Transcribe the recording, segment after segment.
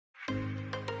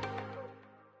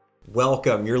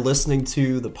Welcome. You're listening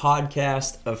to the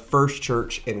podcast of First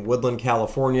Church in Woodland,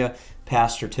 California,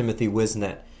 Pastor Timothy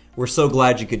Whiseant. We're so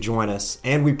glad you could join us,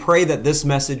 and we pray that this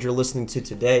message you're listening to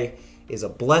today is a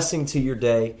blessing to your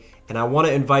day, and I want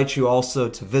to invite you also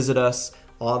to visit us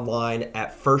online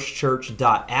at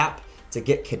firstchurch.app to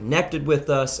get connected with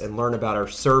us and learn about our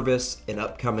service and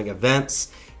upcoming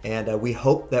events, and we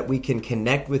hope that we can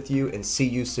connect with you and see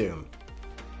you soon.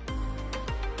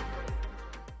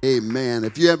 Amen.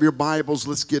 If you have your Bibles,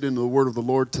 let's get into the Word of the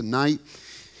Lord tonight.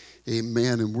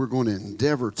 Amen. And we're going to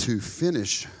endeavor to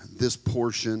finish this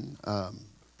portion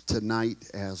tonight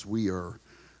as we are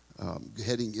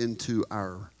heading into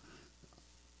our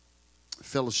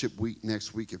fellowship week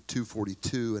next week of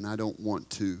 242. And I don't want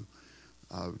to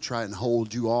try and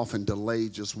hold you off and delay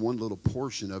just one little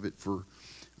portion of it for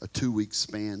a 2-week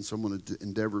span. So I'm going to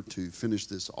endeavor to finish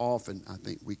this off, and I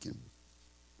think we can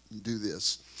do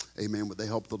this, amen, with the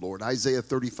help of the Lord. Isaiah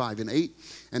 35:8,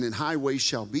 and an highway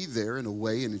shall be there, and a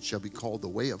way, and it shall be called the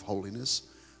way of holiness.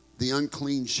 The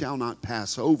unclean shall not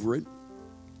pass over it,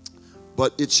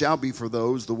 but it shall be for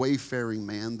those, the wayfaring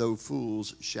man, though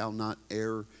fools shall not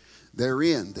err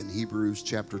therein. Then Hebrews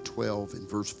chapter 12 and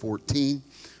verse 14,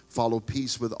 follow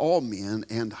peace with all men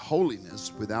and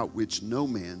holiness, without which no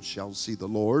man shall see the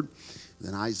Lord.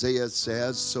 Then Isaiah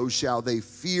says, so shall they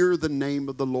fear the name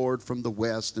of the Lord from the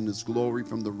west, and his glory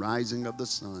from the rising of the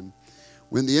sun.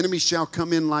 When the enemy shall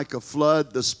come in like a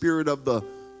flood, the Spirit of the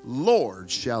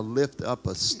Lord shall lift up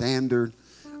a standard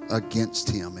against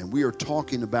him. And we are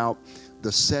talking about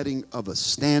the setting of a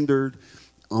standard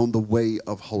on the way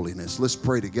of holiness. Let's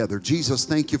pray together. Jesus,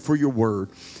 thank you for your word.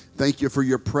 Thank you for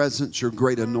your presence, your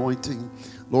great anointing.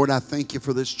 Lord, I thank you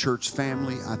for this church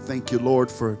family. I thank you, Lord,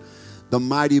 for the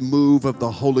mighty move of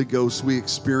the Holy Ghost we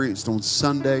experienced on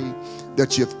Sunday,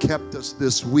 that you've kept us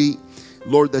this week.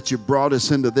 Lord, that you brought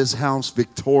us into this house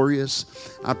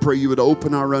victorious. I pray you would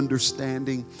open our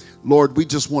understanding. Lord, we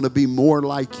just want to be more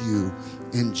like you.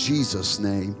 In Jesus'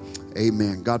 name,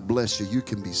 amen. God bless you. You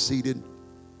can be seated.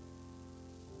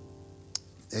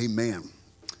 Amen.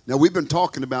 Now, we've been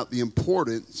talking about the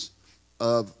importance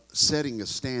of setting a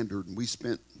standard, and we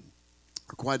spent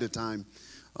quite a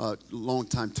long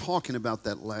time talking about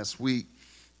that last week.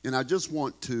 And I just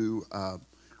want to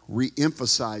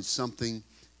re-emphasize something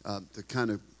to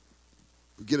kind of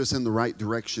get us in the right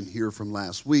direction here from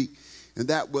last week. And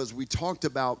that was, we talked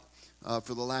about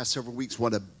for the last several weeks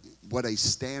what a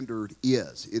standard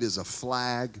is. It is a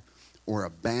flag or a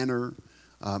banner.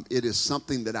 It is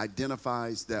something that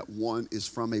identifies that one is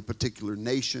from a particular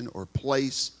nation or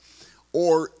place,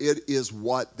 or it is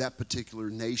what that particular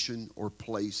nation or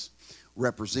place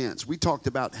represents. We talked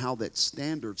about how that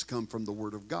standards come from the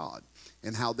Word of God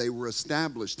and how they were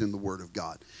established in the Word of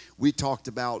God. We talked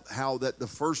about how that the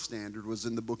first standard was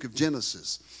in the book of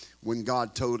Genesis when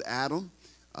God told Adam,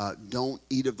 don't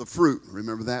eat of the fruit.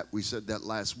 Remember that? We said that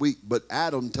last week. But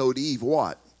Adam told Eve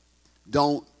what?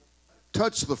 Don't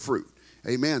touch the fruit.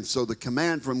 Amen. So the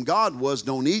command from God was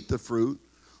don't eat the fruit.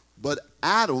 But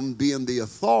Adam, being the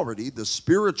authority, the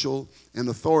spiritual and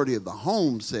authority of the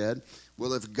home, said,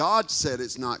 well, if God said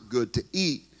it's not good to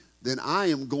eat, then I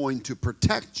am going to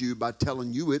protect you by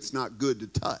telling you it's not good to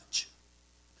touch.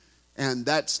 And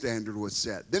that standard was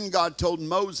set. Then God told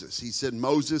Moses, he said,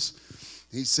 Moses,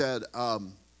 he said,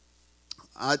 I'm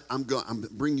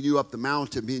bringing you up the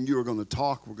mountain. Me and you are going to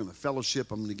talk. We're going to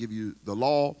fellowship. I'm going to give you the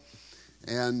law.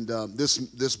 And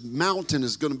this mountain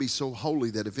is going to be so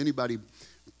holy that if anybody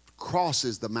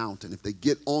crosses the mountain, if they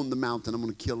get on the mountain, I'm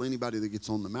going to kill anybody that gets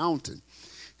on the mountain.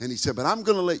 And he said, but I'm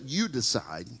going to let you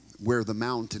decide where the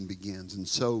mountain begins. And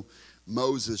so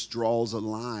Moses draws a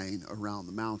line around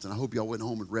the mountain. I hope y'all went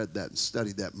home and read that and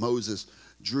studied that. Moses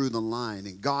drew the line,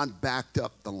 and God backed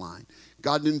up the line.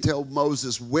 God didn't tell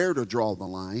Moses where to draw the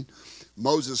line.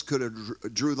 Moses could have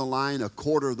drew the line a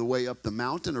quarter of the way up the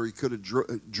mountain, or he could have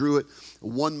drew it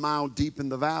 1 mile deep in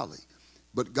the valley.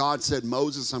 But God said,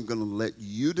 Moses, I'm going to let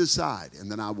you decide, and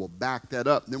then I will back that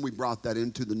up. And then we brought that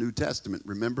into the New Testament,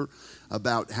 remember,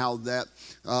 about how that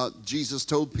Jesus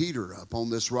told Peter, upon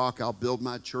this rock I'll build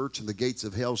my church, and the gates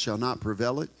of hell shall not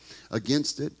prevail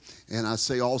against it. And I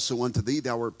say also unto thee,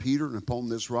 thou art Peter, and upon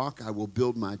this rock I will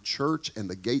build my church, and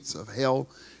the gates of hell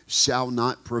shall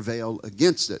not prevail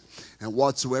against it. And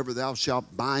whatsoever thou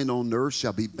shalt bind on earth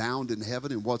shall be bound in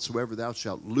heaven, and whatsoever thou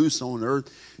shalt loose on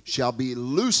earth shall be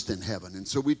loosed in heaven. And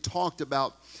so we talked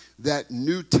about that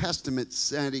New Testament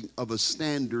setting of a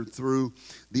standard through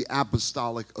the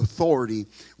apostolic authority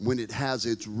when it has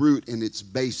its root and its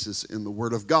basis in the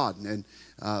Word of God. And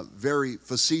very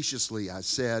facetiously I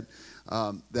said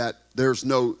that there's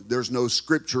no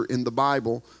scripture in the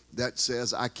Bible that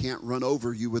says I can't run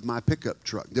over you with my pickup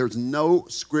truck. There's no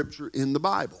scripture in the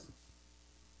Bible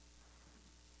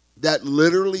that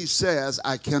literally says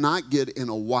I cannot get in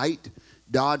a white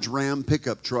Dodge Ram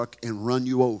pickup truck and run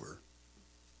you over.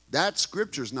 That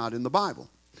scripture's not in the Bible.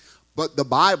 But the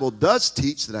Bible does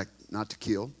teach that not to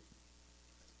kill,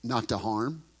 not to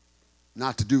harm,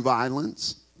 not to do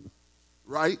violence,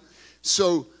 right?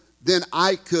 So then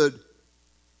I could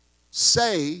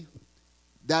say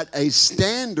that a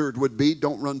standard would be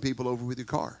don't run people over with your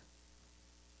car.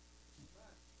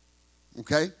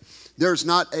 Okay? There's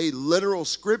not a literal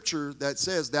scripture that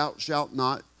says thou shalt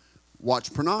not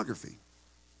watch pornography.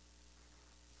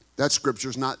 That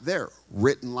scripture's not there,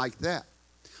 written like that.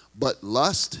 But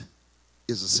lust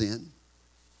is a sin.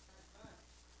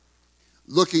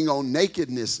 Looking on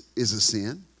nakedness is a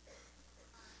sin.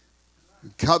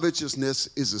 Covetousness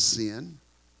is a sin.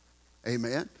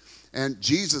 Amen. And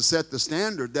Jesus set the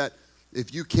standard that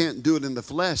if you can't do it in the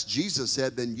flesh, Jesus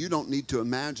said, then you don't need to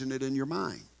imagine it in your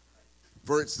mind.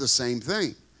 For it's the same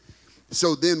thing.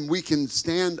 So then we can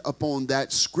stand upon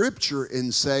that scripture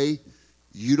and say,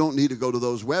 you don't need to go to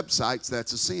those websites,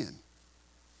 that's a sin.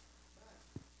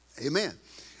 Amen.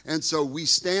 And so we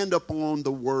stand upon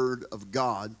the word of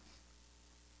God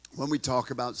when we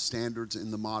talk about standards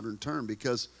in the modern term,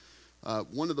 because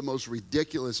one of the most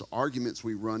ridiculous arguments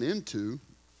we run into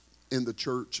in the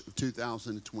church of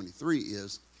 2023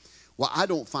 is, well, I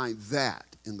don't find that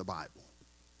in the Bible.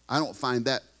 I don't find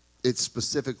that it's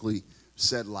specifically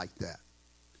said like that.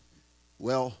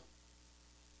 Well,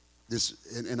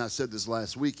 this, and I said this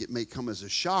last week, it may come as a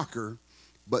shocker,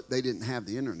 but they didn't have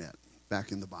the internet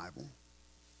back in the Bible.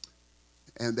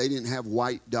 And they didn't have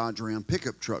white Dodge Ram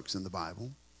pickup trucks in the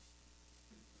Bible.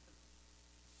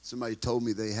 Somebody told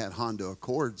me they had Honda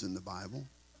Accords in the Bible.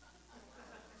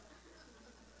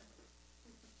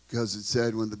 Because it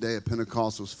said when the day of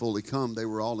Pentecost was fully come, they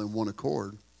were all in one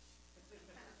accord.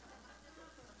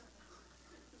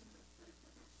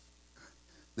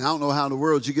 Now, I don't know how in the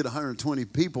world you get 120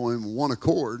 people in one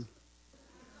accord.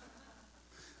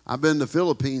 I've been to the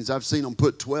Philippines. I've seen them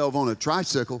put 12 on a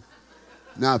tricycle.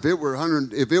 Now, if it were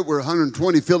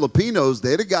 120 Filipinos,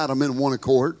 they'd have got them in one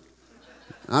accord.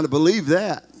 I'd believe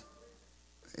that.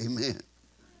 Amen.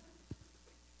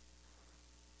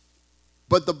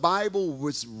 But the Bible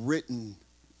was written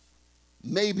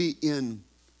maybe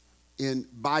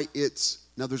by its,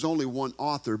 now there's only one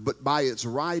author, but by its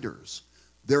writers,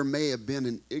 there may have been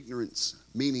an ignorance,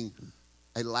 meaning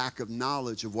a lack of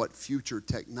knowledge of what future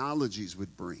technologies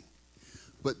would bring.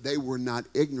 But they were not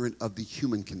ignorant of the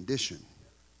human condition.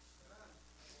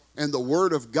 And the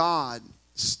Word of God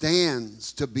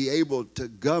stands to be able to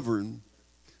govern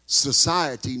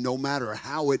society no matter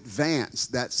how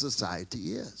advanced that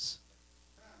society is.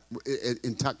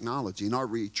 In technology, and are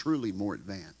we truly more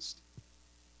advanced?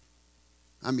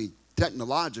 I mean,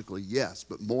 technologically, yes,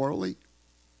 but morally,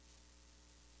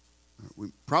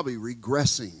 we're probably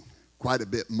regressing quite a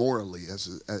bit morally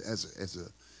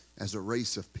as a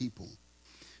race of people.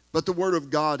 But the Word of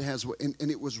God has,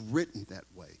 and it was written that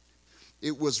way.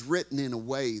 It was written in a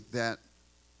way that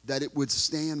it would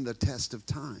stand the test of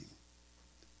time,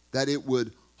 that it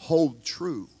would hold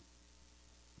true.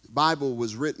 The Bible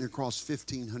was written across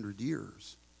 1,500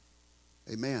 years.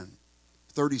 Amen.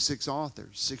 36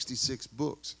 authors, 66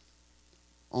 books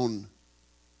on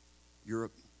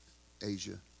Europe,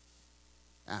 Asia,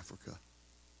 Africa.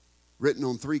 Written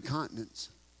on 3 continents.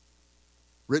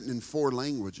 Written in 4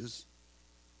 languages.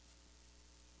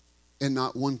 And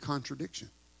not one contradiction.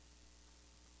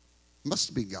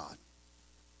 Must be God.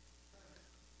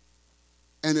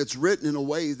 And it's written in a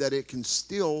way that it can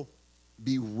still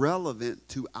be relevant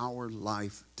to our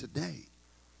life today.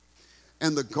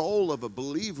 And the goal of a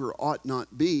believer ought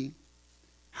not be,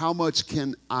 how much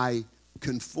can I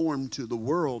conform to the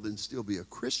world and still be a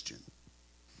Christian?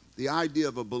 The idea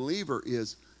of a believer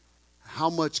is,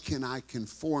 how much can I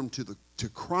conform to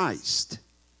Christ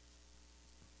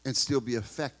and still be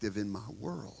effective in my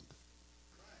world?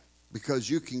 Because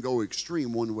you can go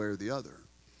extreme one way or the other.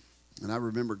 And I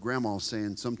remember Grandma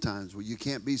saying sometimes, well, you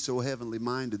can't be so heavenly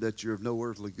minded that you're of no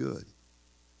earthly good.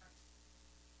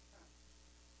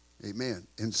 Amen.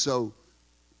 And so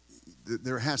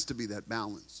there has to be that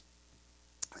balance.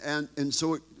 And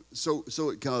so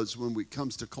it goes when it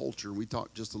comes to culture. We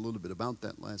talked just a little bit about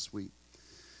that last week.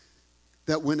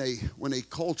 That when a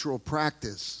cultural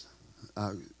practice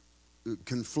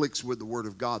conflicts with the Word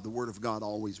of God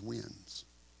always wins.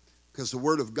 Because the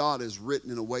Word of God is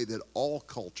written in a way that all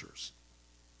cultures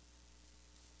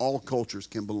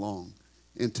can belong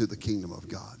into the kingdom of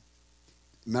God.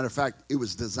 Matter of fact, it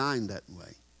was designed that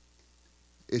way.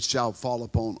 It shall fall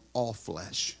upon all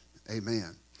flesh.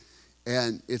 Amen.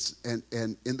 And and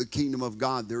in the kingdom of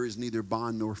God, there is neither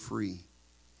bond nor free,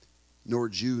 nor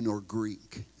Jew nor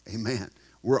Greek. Amen.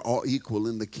 We're all equal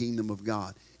in the kingdom of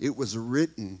God. It was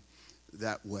written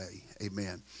that way.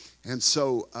 Amen. And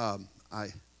so I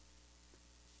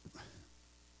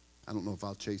don't know if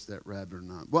I'll chase that rabbit or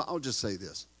not. Well, I'll just say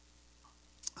this.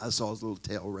 I saw his little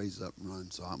tail raise up and run,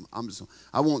 so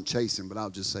I won't chase him, but I'll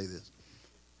just say this.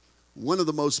 One of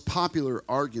the most popular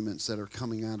arguments that are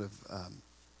coming out of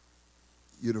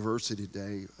university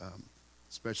today,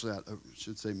 especially I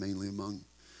should say mainly among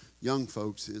young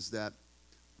folks, is that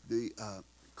the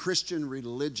Christian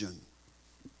religion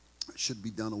should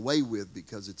be done away with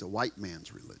because it's a white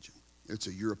man's religion. It's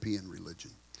a European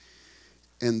religion.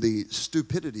 And the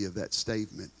stupidity of that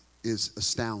statement is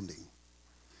astounding.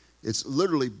 It's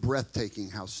literally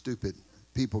breathtaking how stupid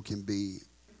people can be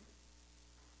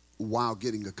while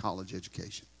getting a college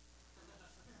education.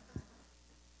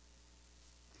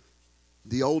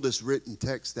 The oldest written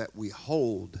texts that we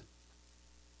hold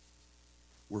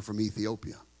were from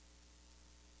Ethiopia.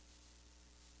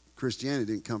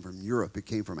 Christianity didn't come from Europe, it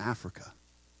came from Africa.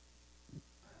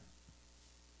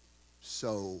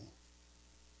 So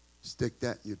stick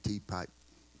that in your teapipe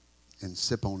and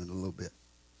sip on it a little bit.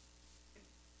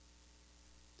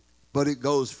 But it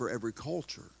goes for every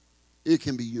culture. It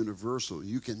can be universal.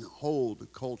 You can hold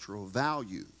cultural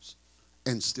values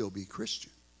and still be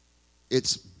Christian.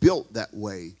 It's built that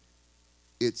way.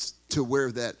 It's to where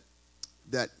that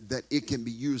it can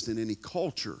be used in any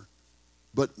culture.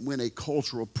 But when a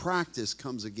cultural practice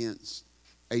comes against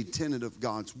a tenet of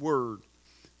God's word,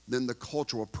 then the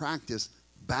cultural practice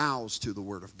bows to the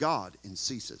word of God and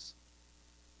ceases.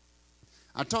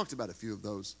 I talked about a few of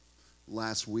those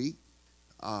last week.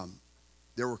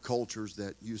 There were cultures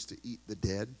that used to eat the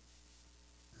dead.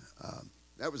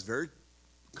 That was very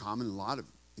common in a lot of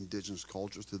indigenous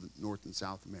cultures to the North and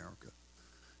South America.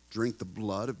 Drink the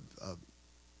blood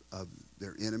of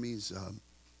their enemies.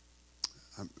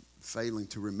 I'm failing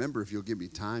to remember. If you'll give me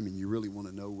time and you really want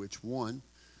to know which one.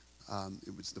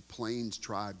 It was the Plains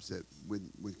tribes that when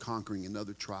conquering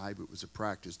another tribe, it was a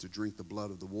practice to drink the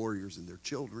blood of the warriors and their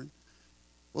children.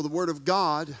 Well, the word of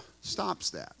God stops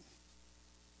that.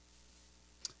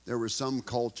 There were some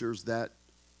cultures that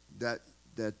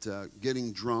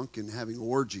getting drunk and having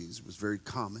orgies was very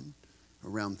common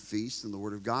around feasts, and the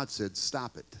word of God said,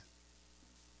 stop it.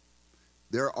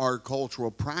 There are cultural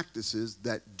practices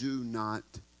that do not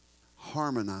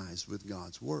harmonize with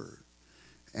God's word.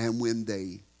 And when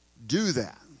they do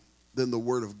that, then the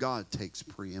word of God takes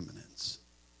preeminence.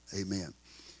 Amen.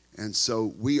 And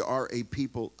so we are a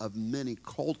people of many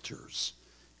cultures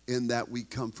in that we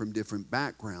come from different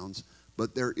backgrounds,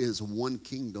 but there is one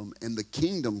kingdom, and the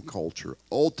kingdom culture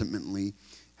ultimately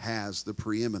has the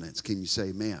preeminence. Can you say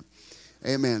amen?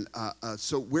 Amen.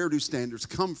 So where do standards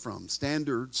come from?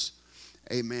 Standards,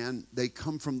 amen, they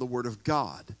come from the word of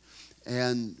God.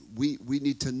 And we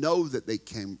need to know that they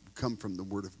come from the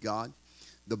word of God.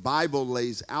 The Bible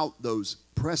lays out those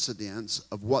precedents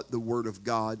of what the word of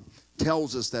God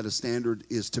tells us that a standard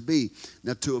is to be.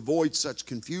 Now, to avoid such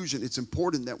confusion, it's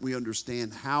important that we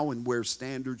understand how and where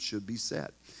standards should be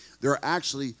set. There are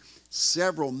actually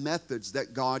several methods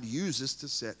that God uses to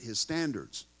set his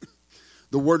standards.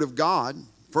 The word of God,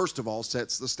 first of all,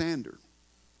 sets the standard.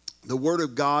 The word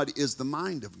of God is the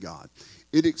mind of God.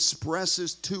 It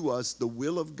expresses to us the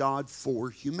will of God for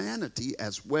humanity,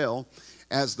 as well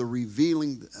as the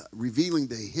revealing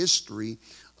the history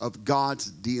of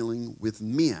God's dealing with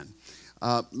men.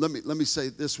 Let me say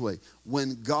it this way.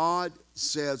 When God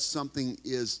says something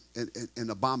is an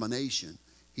abomination,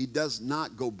 he does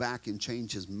not go back and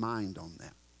change his mind on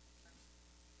that.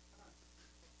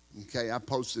 Okay, I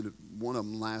posted one of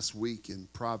them last week in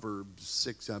Proverbs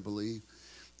 6, I believe.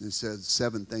 It says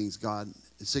 6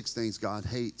 things God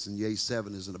hates, and yea,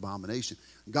 7 is an abomination.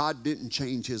 God didn't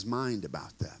change his mind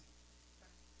about that.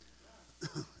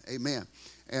 Amen.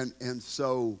 And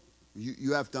so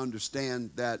you have to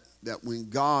understand that when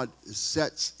God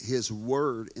sets his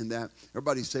word in that,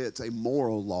 everybody say it's a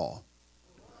moral law.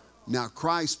 Now,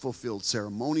 Christ fulfilled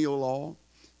ceremonial law.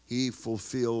 He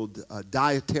fulfilled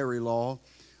dietary law.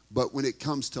 But when it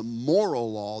comes to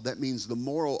moral law, that means the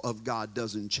moral of God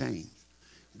doesn't change.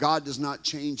 God does not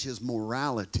change his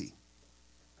morality.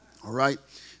 All right?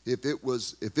 If it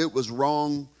was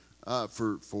wrong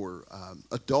for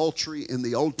adultery in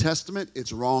the Old Testament,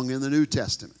 it's wrong in the New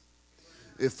Testament.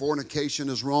 If fornication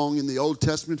is wrong in the Old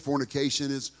Testament,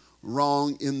 fornication is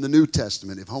wrong in the New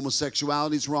Testament. If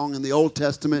homosexuality is wrong in the Old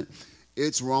Testament,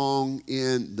 it's wrong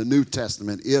in the New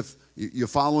Testament. If You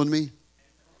following me?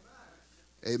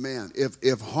 Amen.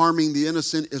 If harming the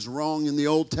innocent is wrong in the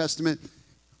Old Testament,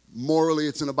 morally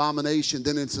it's an abomination,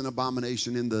 then it's an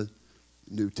abomination in the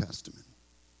New Testament.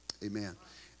 Amen.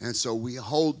 And so we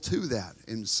hold to that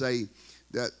and say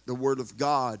that the Word of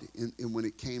God, when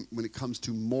it comes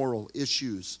to moral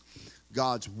issues,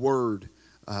 God's Word,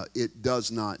 it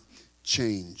does not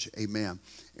change. Amen.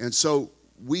 And so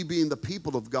we, being the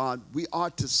people of God, we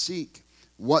ought to seek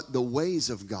what the ways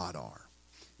of God are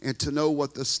and to know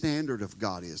what the standard of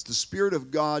God is. The Spirit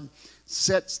of God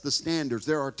sets the standards.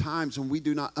 There are times when we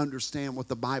do not understand what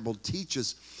the Bible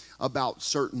teaches about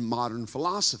certain modern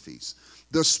philosophies.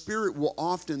 The Spirit will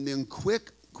often then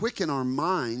quicken our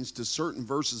minds to certain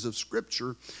verses of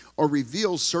Scripture or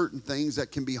reveal certain things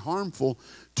that can be harmful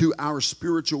to our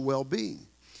spiritual well-being.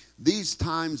 These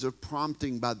times of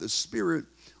prompting by the Spirit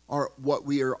are what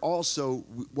we also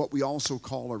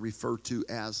call or refer to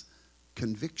as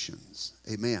convictions.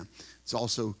 Amen. It's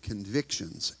also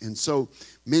convictions. And so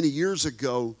many years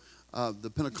ago, the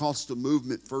Pentecostal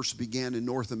movement first began in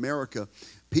North America.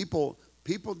 People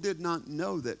did not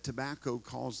know that tobacco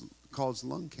caused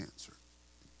lung cancer.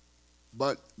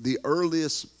 But the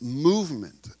earliest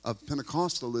movement of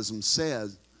Pentecostalism said,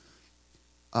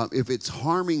 if it's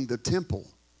harming the temple,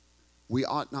 we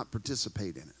ought not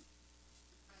participate in it.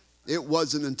 It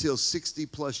wasn't until 60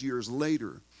 plus years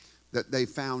later that they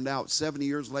found out, 70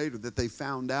 years later, that they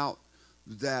found out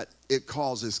that it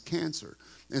causes cancer.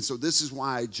 And so this is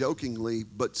why I jokingly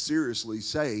but seriously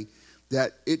say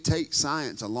that it takes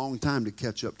science a long time to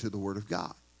catch up to the Word of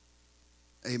God.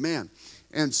 Amen.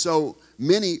 And so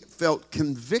many felt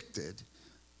convicted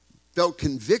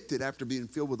after being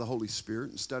filled with the Holy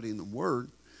Spirit and studying the Word.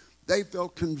 They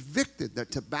felt convicted that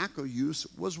tobacco use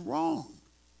was wrong.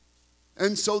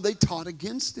 And so they taught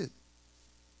against it.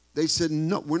 They said,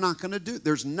 no, we're not going to do it.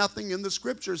 There's nothing in the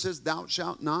Scripture that says, thou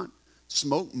shalt not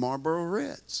smoke Marlboro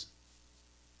Reds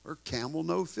or Camel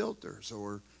No Filters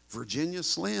or Virginia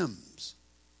Slims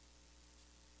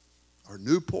or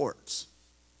Newports.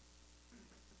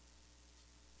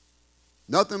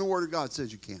 Nothing in the Word of God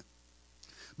says you can't.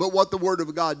 But what the Word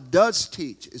of God does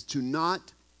teach is to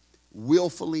not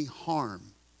willfully harm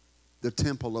the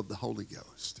temple of the Holy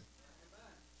Ghost.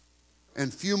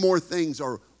 And few more things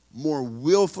are more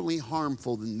willfully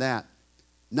harmful than that.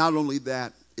 Not only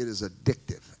that, it is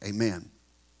addictive. Amen.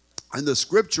 And the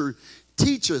Scripture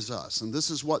teaches us, and this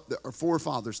is what our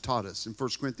forefathers taught us in 1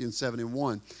 Corinthians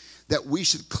 7:1, that we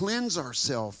should cleanse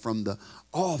ourselves from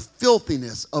all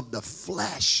filthiness of the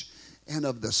flesh and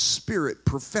of the spirit,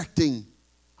 perfecting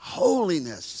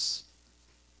holiness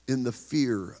in the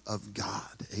fear of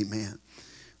God. Amen.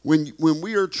 When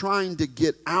we are trying to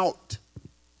get out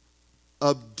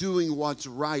of doing what's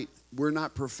right, we're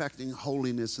not perfecting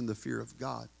holiness in the fear of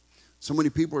God. So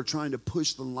many people are trying to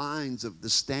push the lines of the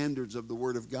standards of the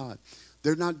Word of God.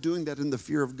 They're not doing that in the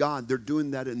fear of God. They're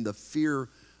doing that in the fear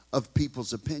of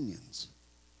people's opinions.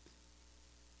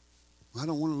 I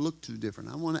don't want to look too different.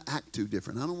 I don't want to act too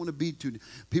different. I don't want to be too...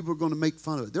 People are going to make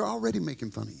fun of it. They're already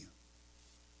making fun of you.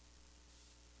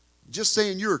 Just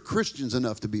saying you're a Christian's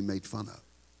enough to be made fun of.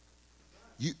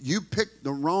 You picked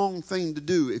the wrong thing to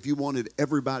do if you wanted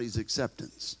everybody's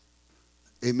acceptance.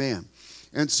 Amen.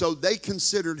 And so they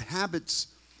considered habits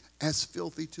as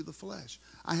filthy to the flesh.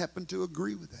 I happen to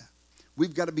agree with that.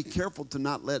 We've got to be careful to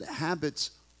not let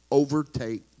habits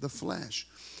overtake the flesh.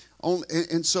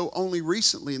 And so only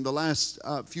recently, in the last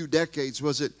few decades,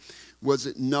 was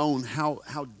it known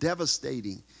how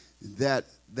devastating that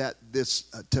this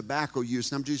tobacco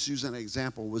use, and I'm just using an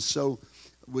example, was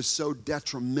so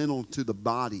detrimental to the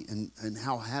body and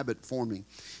how habit forming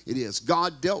it is.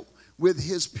 God dealt with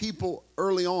his people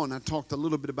early on. I talked a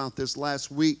little bit about this last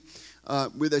week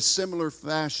with a similar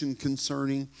fashion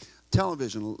concerning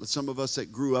television. Some of us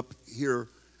that grew up here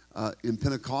in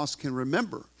Pentecost can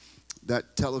remember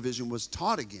that television was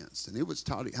taught against. And it was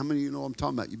taught, how many of you know what I'm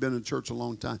talking about? You've been in church a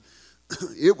long time.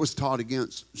 It was taught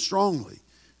against strongly.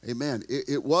 Amen.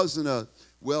 It wasn't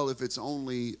if it's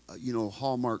only,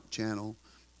 Hallmark channel.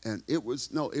 And it was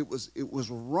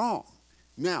wrong.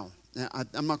 Now,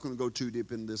 I'm not going to go too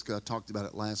deep into this because I talked about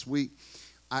it last week.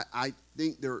 I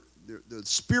think the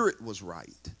spirit was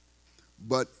right.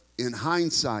 But in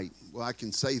hindsight, well, I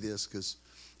can say this because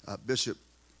Bishop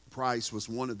Price was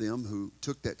one of them who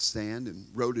took that stand and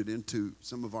wrote it into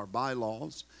some of our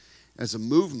bylaws as a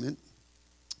movement.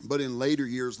 But in later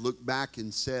years, looked back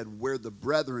and said where the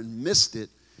brethren missed it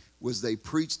was they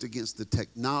preached against the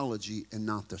technology and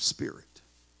not the spirit.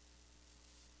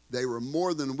 They were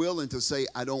more than willing to say,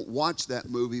 I don't watch that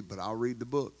movie, but I'll read the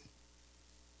book.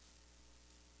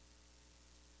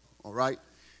 All right?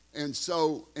 And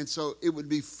so it would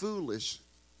be foolish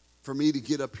for me to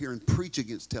get up here and preach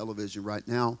against television right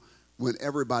now when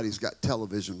everybody's got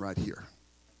television right here.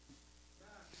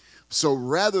 So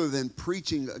rather than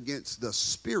preaching against the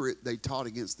spirit, they taught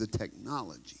against the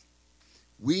technology.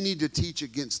 We need to teach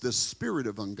against the spirit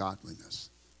of ungodliness,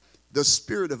 the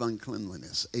spirit of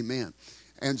uncleanliness. Amen.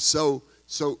 And so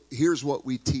here's what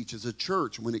we teach as a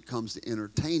church when it comes to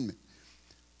entertainment.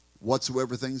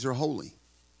 Whatsoever things are holy,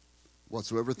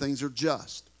 whatsoever things are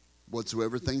just,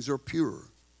 whatsoever things are pure.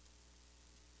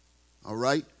 All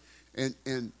right?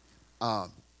 And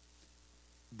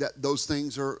that those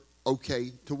things are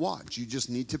okay to watch. You just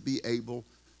need to be able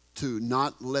to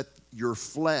not let your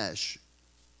flesh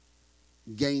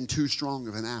gain too strong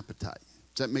of an appetite.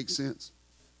 Does that make sense?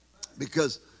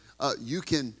 Because you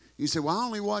say, well, I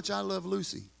only watch I Love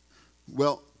Lucy.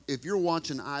 Well, if you're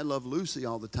watching I Love Lucy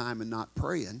all the time and not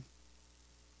praying,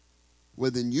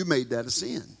 well, then you made that a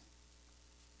sin.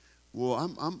 Well,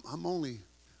 I'm only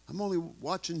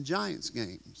watching Giants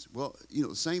games. Well,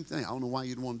 same thing. I don't know why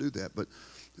you'd want to do that, but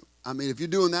I mean, if you're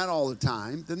doing that all the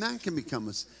time, then that can become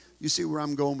a. You see where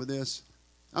I'm going with this?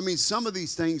 I mean, some of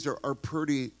these things are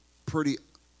pretty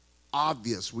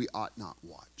obvious we ought not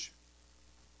watch,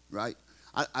 right?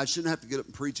 I shouldn't have to get up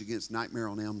and preach against Nightmare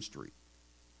on Elm Street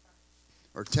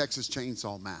or Texas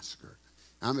Chainsaw Massacre.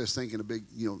 I'm just thinking of big,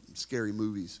 scary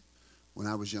movies when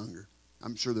I was younger.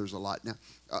 I'm sure there's a lot now.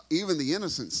 Even the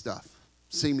innocent stuff,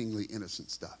 seemingly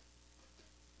innocent stuff.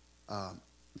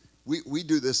 We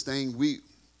do this thing. We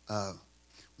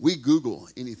Google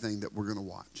anything that we're going to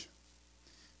watch,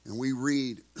 and we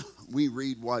read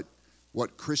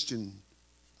what Christian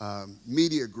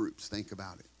media groups think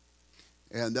about it,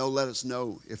 and they'll let us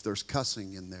know if there's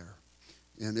cussing in there,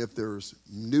 and if there's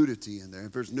nudity in there.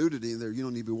 If there's nudity in there, you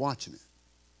don't need to be watching it.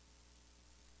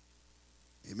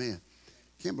 Amen.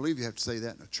 Can't believe you have to say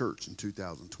that in a church in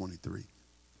 2023.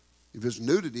 If there's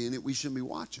nudity in it, we shouldn't be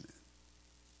watching it.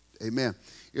 Amen.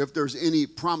 If there's any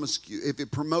if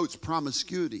it promotes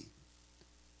promiscuity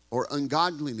or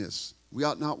ungodliness, we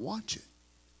ought not watch it.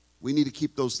 We need to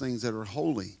keep those things that are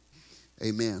holy.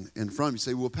 Amen. And from you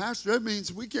say, well, Pastor, that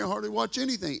means we can't hardly watch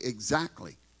anything.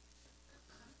 Exactly.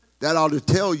 That ought to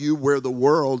tell you where the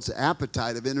world's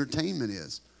appetite of entertainment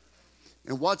is.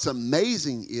 And what's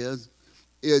amazing is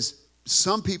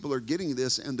some people are getting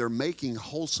this and they're making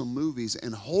wholesome movies,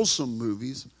 and wholesome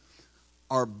movies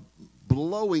are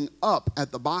blowing up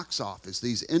at the box office.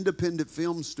 These independent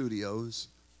film studios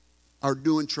are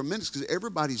doing tremendous because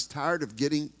everybody's tired of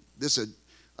getting this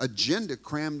agenda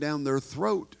crammed down their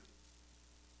throat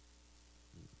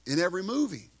in every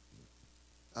movie.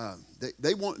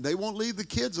 They won't leave the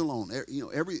kids alone.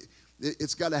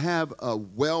 It's got to have a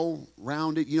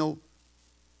well-rounded,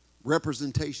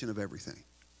 representation of everything.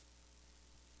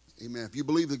 Amen. If you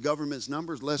believe the government's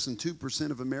numbers, less than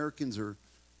 2% of Americans are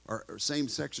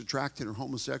same-sex attracted or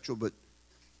homosexual, but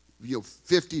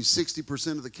 50,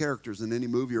 60% of the characters in any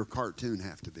movie or cartoon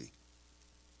have to be.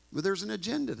 But there's an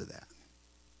agenda to that.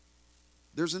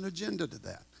 There's an agenda to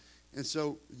that. And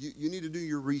so you need to do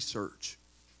your research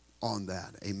on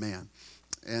that. Amen.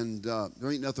 And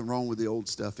there ain't nothing wrong with the old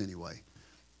stuff anyway.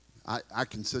 I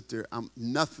can sit there.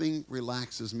 Nothing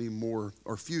relaxes me more,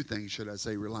 or few things, should I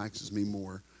say, relaxes me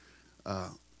more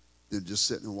than just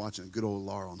sitting and watching a good old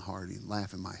Laurel and Hardy and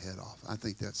laughing my head off. I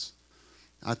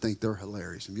think they're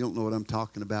hilarious. If you don't know what I'm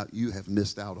talking about, you have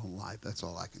missed out on life. That's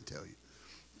all I can tell you.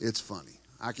 It's funny.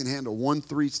 I can handle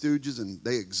Three Stooges, and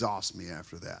they exhaust me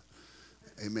after that.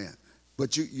 Amen.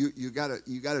 But you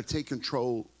gotta take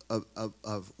control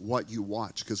of what you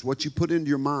watch, because what you put into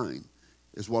your mind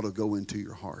is what will go into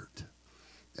your heart.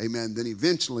 Amen. Then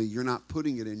eventually you're not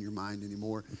putting it in your mind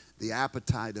anymore. The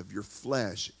appetite of your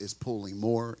flesh is pulling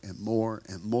more and more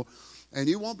and more. And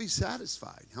you won't be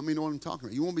satisfied. How many know what I'm talking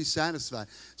about? You won't be satisfied.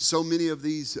 So many of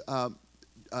these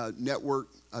network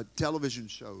television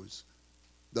shows,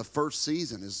 the first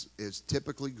season is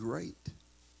typically great.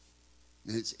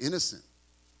 And it's innocent.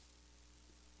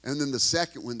 And then the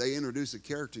second one, they introduce a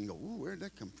character and you go, ooh, where did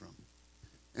that come from?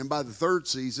 And by the third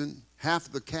season, half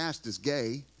of the cast is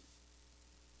gay.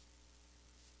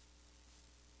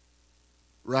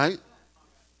 Right?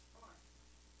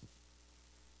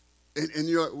 And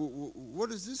you're like, what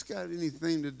has this got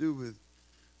anything to do with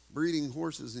breeding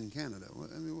horses in Canada? What?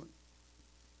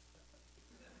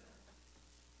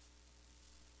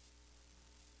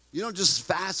 You don't just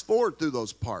fast forward through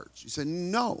those parts. You say,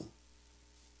 no,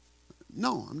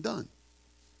 I'm done.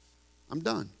 I'm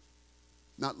done.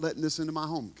 Not letting this into my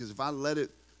home. Because if I let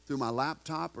it through my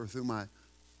laptop or through my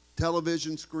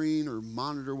television screen or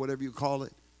monitor, whatever you call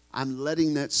it, I'm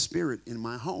letting that spirit in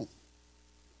my home.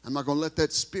 I'm not going to let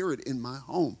that spirit in my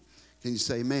home. Can you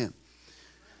say amen?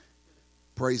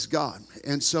 Praise God.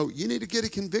 And so you need to get a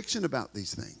conviction about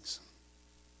these things.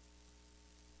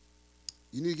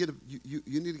 You need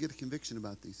to get a conviction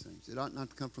about these things. It ought not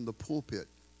to come from the pulpit.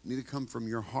 It needs to come from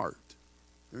your heart.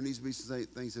 There needs to be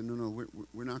things that, no,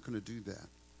 we're not going to do that.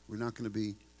 We're not going to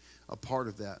be a part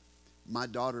of that. My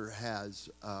daughter has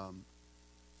a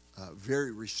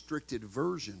very restricted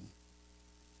version,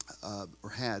 or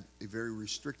had a very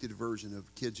restricted version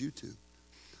of Kids YouTube.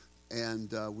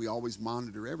 And we always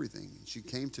monitor everything. And she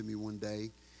came to me one day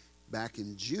back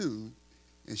in June,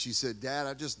 and she said, Dad,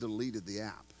 I just deleted the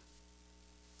app.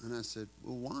 And I said,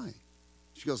 well, why?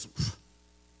 She goes,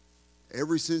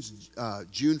 ever since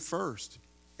June 1st,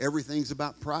 everything's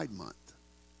about Pride Month.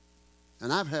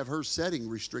 And I've had her setting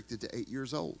restricted to 8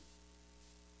 years old.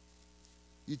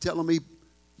 You telling me,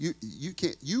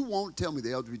 you won't tell me the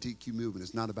LGBTQ movement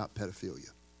is not about pedophilia.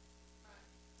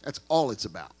 That's all it's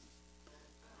about.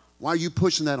 Why are you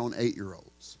pushing that on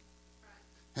 8-year-olds?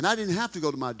 And I didn't have to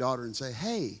go to my daughter and say,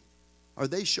 hey, are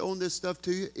they showing this stuff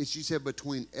to you? And she said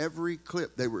between every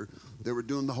clip, they were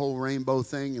doing the whole rainbow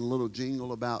thing and a little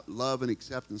jingle about love and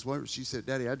acceptance, whatever. She said,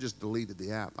 Daddy, I just deleted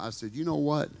the app. I said, you know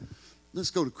what? Let's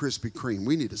go to Krispy Kreme.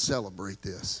 We need to celebrate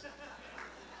this.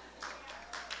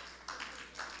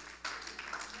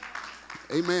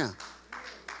 Amen.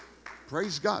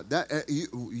 Praise God.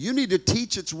 You need to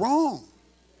teach it's wrong.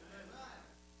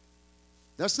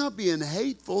 That's not being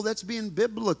hateful. That's being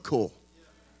biblical.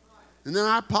 And then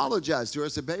I apologized to her. I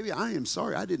said, baby, I am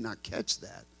sorry. I did not catch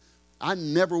that. I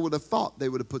never would have thought they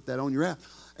would have put that on your app.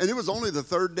 And it was only the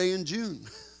 3rd day in June.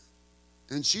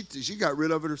 And she got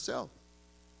rid of it herself.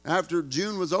 After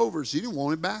June was over, she didn't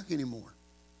want it back anymore.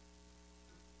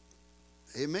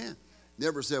 Amen.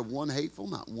 Never said one hateful,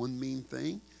 not one mean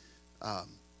thing. You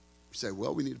say,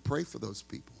 well, we need to pray for those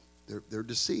people. They're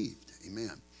deceived.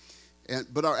 Amen.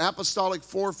 But our apostolic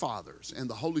forefathers and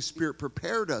the Holy Spirit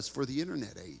prepared us for the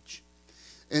internet age.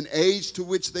 An age to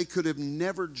which they could have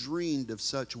never dreamed of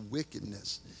such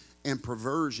wickedness and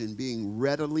perversion being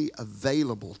readily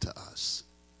available to us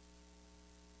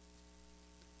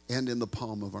and in the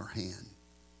palm of our hand.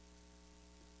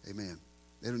 Amen.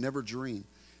 They'd have never dreamed.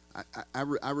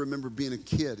 I remember being a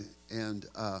kid and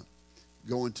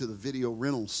going to the video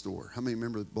rental store. How many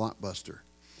remember Blockbuster?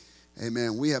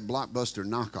 Amen. We had Blockbuster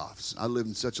knockoffs. I lived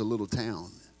in such a little town.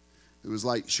 It was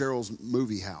like Cheryl's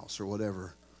Movie House or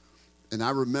whatever. And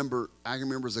I remember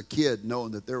as a kid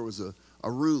knowing that there was a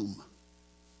room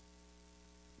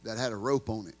that had a rope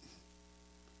on it. It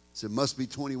said, must be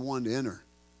 21 to enter.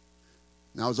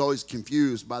 And I was always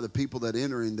confused by the people that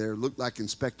enter in there. Looked like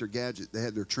Inspector Gadget. They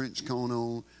had their trench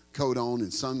coat on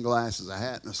and sunglasses, a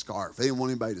hat, and a scarf. They didn't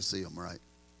want anybody to see them, right?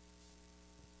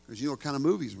 Because you know what kind of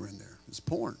movies were in there. It's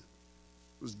porn.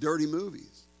 It was dirty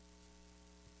movies.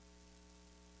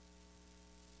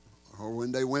 Or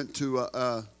when they went to,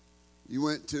 you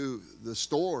went to the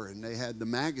store and they had the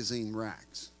magazine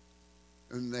racks.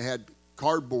 And they had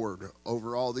cardboard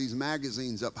over all these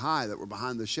magazines up high that were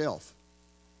behind the shelf,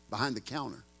 behind the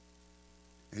counter.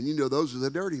 And you know those are the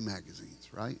dirty magazines,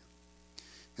 right?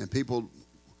 And people,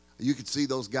 you could see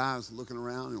those guys looking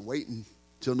around and waiting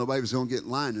till nobody was going to get in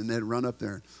line, and they'd run up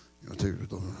there and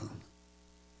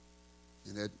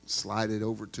they'd slide it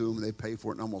over to them, and they'd pay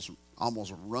for it and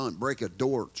almost run, break a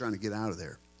door trying to get out of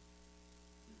there.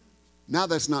 Now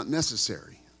that's not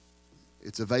necessary.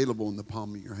 It's available in the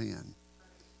palm of your hand.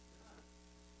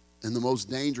 And the most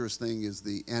dangerous thing is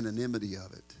the anonymity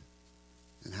of it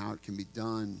and how it can be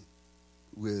done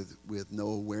with no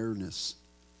awareness.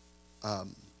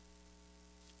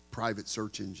 Private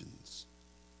search engines.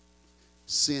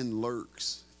 Sin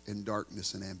lurks in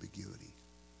darkness and ambiguity.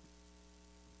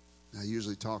 Now, I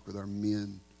usually talk with our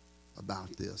men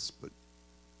about this, but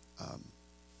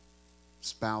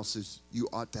spouses, you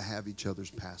ought to have each other's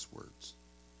passwords.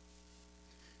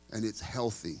 And it's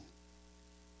healthy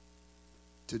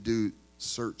to do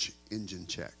search engine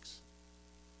checks.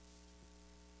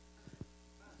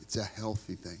 It's a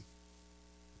healthy thing.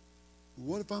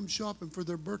 What if I'm shopping for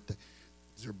their birthday?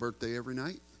 Is their birthday every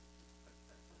night?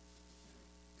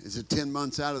 Is it 10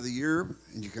 months out of the year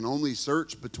and you can only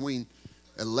search between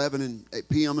 11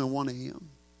 p.m. and 1 a.m.?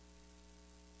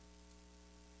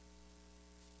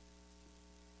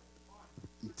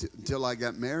 Until I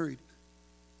got married,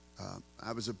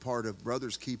 I was a part of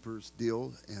Brothers Keepers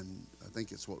deal, and I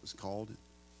think it's what it was called.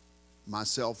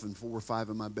 Myself and 4 or 5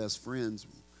 of my best friends,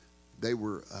 they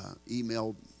were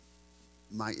emailed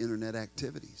my internet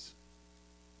activities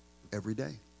every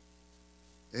day.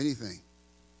 Anything.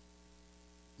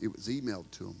 It was emailed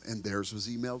to them, and theirs was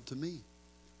emailed to me.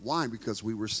 Why? Because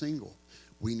we were single.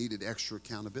 We needed extra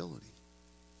accountability.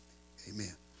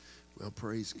 Amen. Well,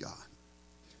 praise God.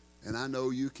 And I know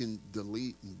you can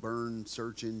delete and burn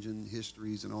search engine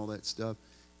histories and all that stuff.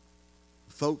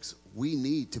 Folks, we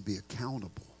need to be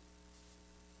accountable.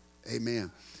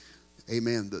 Amen.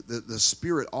 Amen. The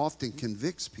Spirit often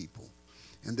convicts people,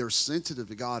 and they're sensitive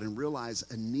to God and realize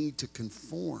a need to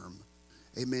conform,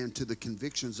 amen, to the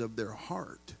convictions of their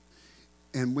heart.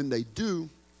 And when they do,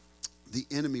 the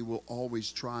enemy will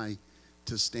always try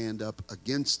to stand up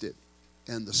against it.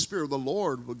 And the Spirit of the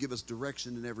Lord will give us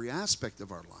direction in every aspect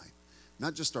of our life,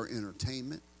 not just our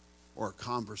entertainment or our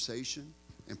conversation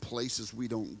and places we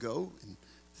don't go and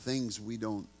things we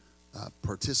don't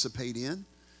participate in.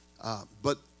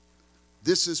 But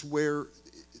this is where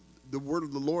the word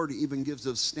of the Lord even gives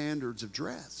us standards of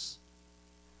dress.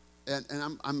 And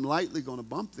I'm lightly going to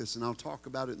bump this, and I'll talk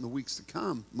about it in the weeks to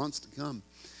come, months to come.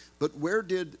 But where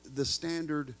did the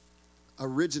standard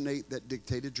originate that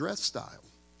dictated dress style?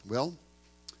 Well,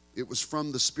 it was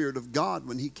from the Spirit of God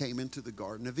when he came into the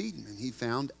Garden of Eden, and he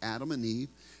found Adam and Eve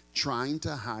trying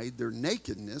to hide their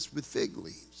nakedness with fig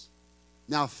leaves.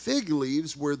 Now, fig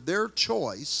leaves were their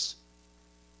choice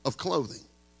of clothing.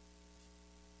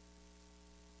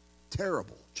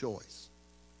 Terrible choice.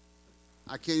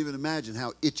 I can't even imagine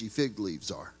how itchy fig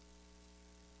leaves are.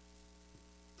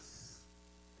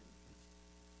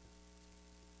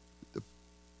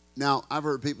 Now, I've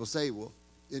heard people say, well,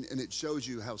 and it shows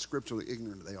you how scripturally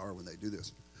ignorant they are when they do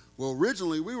this. Well,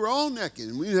 originally, we were all naked,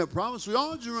 and we didn't have problems. We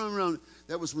all just run around.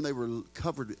 That was when they were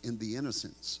covered in the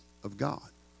innocence of God.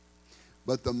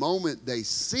 But the moment they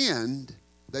sinned,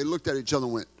 they looked at each other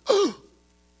and went, oh!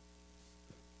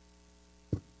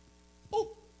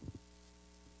 Oh!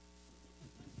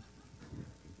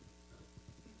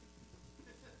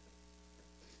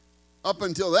 Up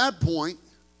until that point,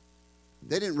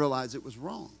 they didn't realize it was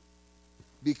wrong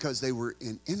because they were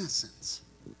in innocence.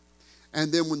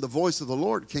 And then when the voice of the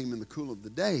Lord came in the cool of the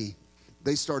day,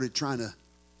 they started trying to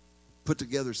put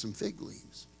together some fig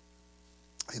leaves.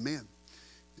 Amen.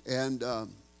 And the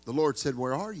Lord said,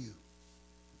 where are you?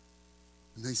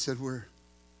 And they said, we're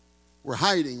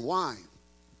hiding. Why?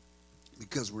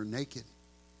 Because we're naked.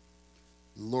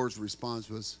 And the Lord's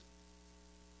response was,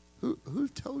 who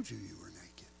told you you were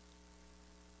naked?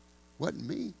 Wasn't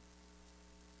me.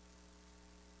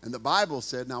 And the Bible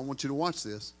said, now I want you to watch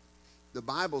this. The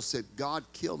Bible said God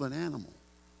killed an animal,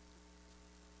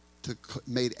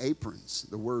 made aprons.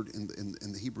 The word in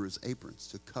the Hebrew is aprons,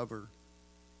 to cover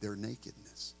their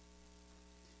nakedness.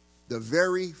 The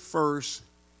very first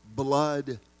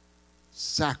blood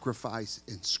sacrifice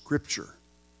in Scripture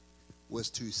was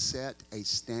to set a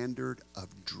standard of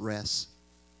dress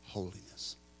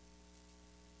holiness.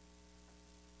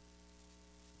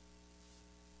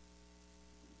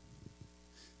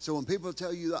 So when people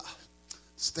tell you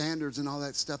standards and all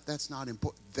that stuff, that's not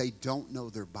important. They don't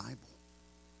know their Bible.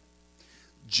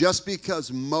 Just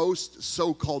because most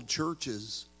so-called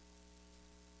churches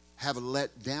have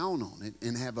let down on it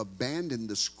and have abandoned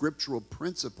the scriptural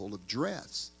principle of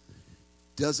dress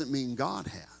doesn't mean God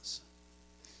has.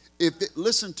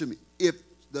 Listen to me, if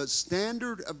the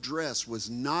standard of dress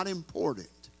was not important,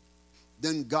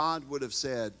 then God would have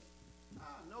said,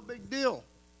 no big deal.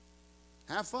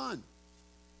 Have fun.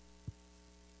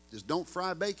 Just don't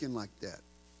fry bacon like that.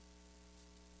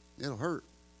 It'll hurt.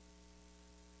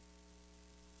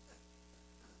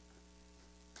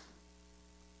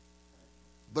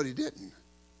 But he didn't.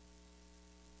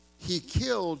 He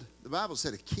killed, the Bible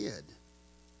said a kid.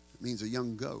 It means a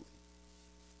young goat.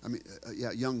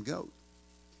 Young goat.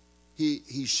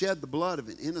 He shed the blood of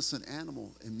an innocent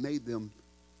animal and made them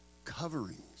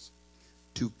coverings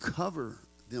to cover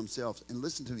themselves. And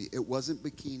listen to me, it wasn't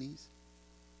bikinis.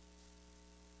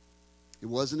 It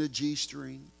wasn't a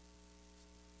G-string.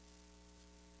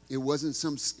 It wasn't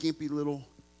some skimpy little,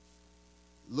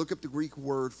 look up the Greek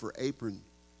word for apron.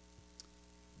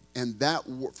 And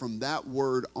from that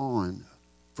word on,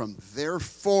 from there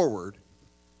forward,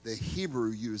 the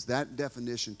Hebrew used that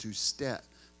definition to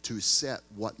set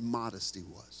what modesty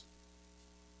was.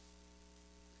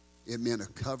 It meant a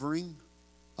covering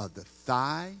of the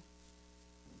thigh,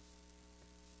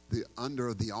 the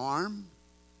under the arm,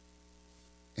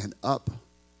 and up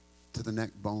to the neck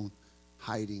bone,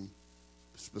 hiding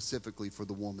specifically for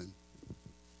the woman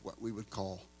what we would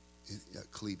call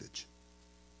cleavage.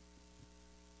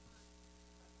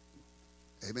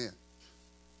 Amen.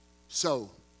 So,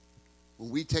 when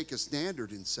we take a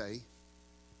standard and say,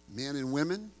 men and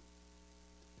women,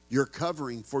 your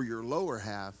covering for your lower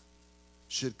half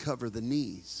should cover the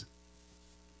knees.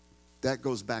 That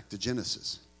goes back to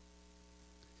Genesis.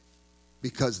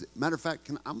 Because, matter of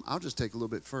fact, I'll just take a little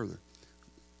bit further.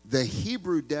 The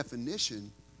Hebrew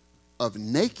definition of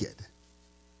naked,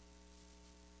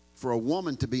 for a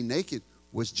woman to be naked,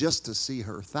 was just to see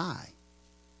her thigh.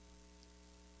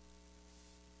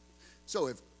 So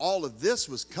if all of this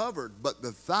was covered, but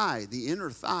the thigh, the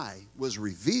inner thigh, was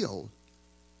revealed,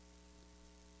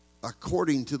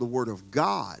 according to the Word of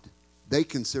God, they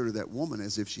consider that woman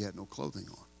as if she had no clothing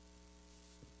on.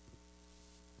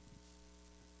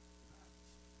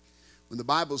 When the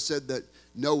Bible said that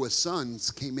Noah's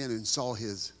sons came in and saw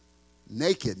his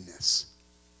nakedness,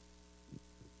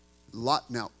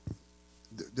 now,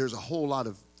 there's a whole lot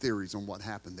of theories on what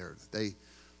happened there.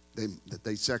 That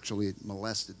they sexually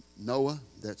molested Noah.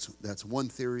 That's one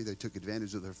theory. They took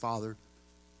advantage of their father.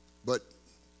 But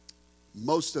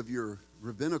most of your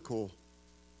rabbinical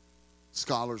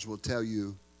scholars will tell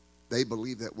you they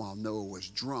believe that while Noah was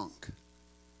drunk,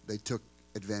 they took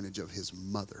advantage of his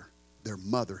mother, their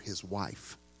mother, his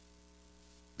wife.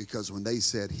 Because when they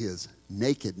said his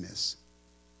nakedness,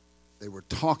 they were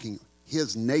talking,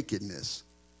 his nakedness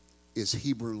is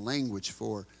Hebrew language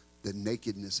for the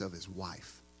nakedness of his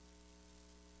wife.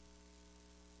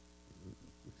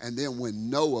 And then when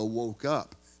Noah woke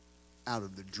up out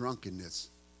of the drunkenness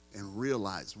and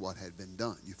realized what had been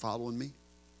done. You following me?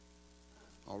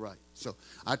 All right. So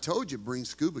I told you, bring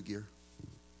scuba gear.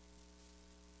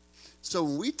 So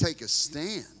when we take a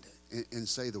stand and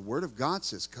say the Word of God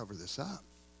says cover this up,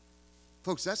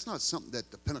 folks, that's not something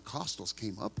that the Pentecostals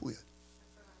came up with.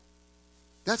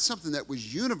 That's something that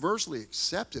was universally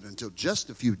accepted until just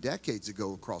a few decades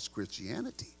ago across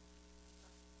Christianity.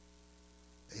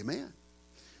 Amen.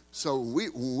 So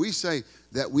when we say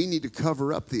that we need to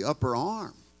cover up the upper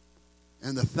arm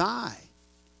and the thigh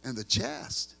and the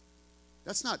chest,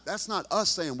 that's not us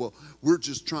saying, well, we're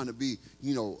just trying to be,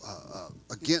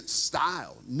 against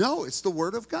style. No, it's the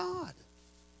Word of God.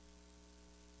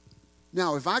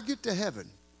 Now, if I get to heaven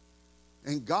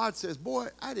and God says, boy,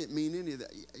 I didn't mean any of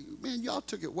that. Man, y'all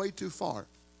took it way too far.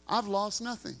 I've lost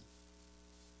nothing.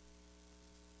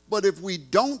 But if we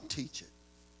don't teach it,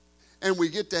 and we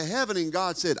get to heaven and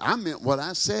God said, I meant what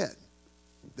I said,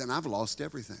 then I've lost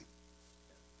everything.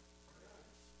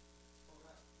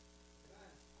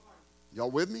 Y'all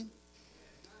with me?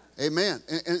 Amen.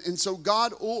 And so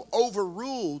God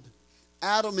overruled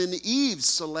Adam and Eve's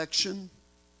selection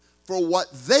for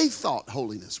what they thought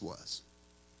holiness was.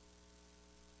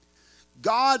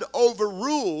 God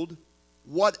overruled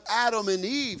what Adam and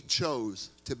Eve chose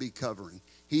to be covering.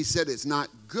 He said it's not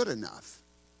good enough.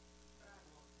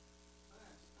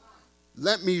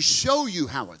 Let me show you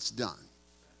how it's done.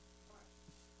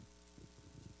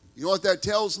 You know what that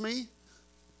tells me?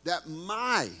 That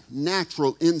my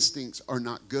natural instincts are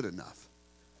not good enough.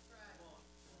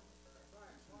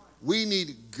 We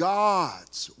need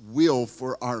God's will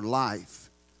for our life.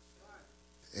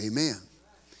 Amen.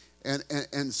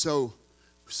 And so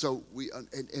we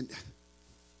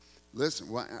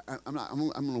listen. Well, I'm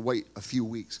going to wait a few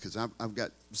weeks because I've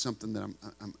got something that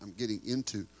I'm getting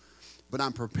into. But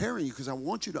I'm preparing you because I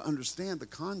want you to understand the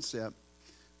concept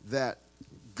that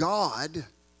God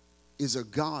is a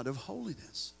God of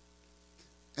holiness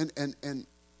and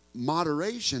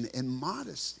moderation and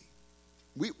modesty.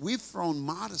 We've thrown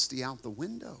modesty out the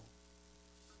window.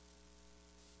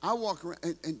 I walk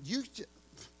around and you.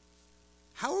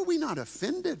 How are we not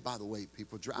offended by the way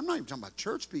people dress? I'm not even talking about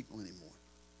church people anymore.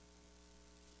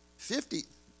 30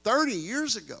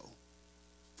 years ago.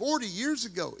 40 years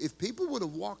ago, if people would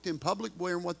have walked in public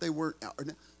wearing what they were,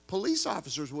 police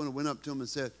officers would have went up to them and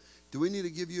said, do we need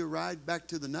to give you a ride back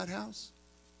to the nut house?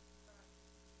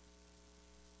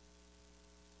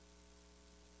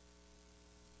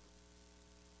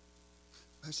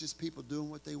 That's just people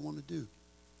doing what they want to do.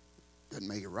 Doesn't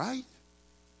make it right.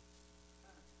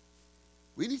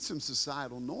 We need some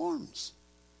societal norms.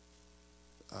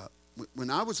 When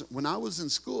I was in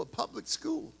school, a public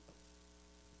school,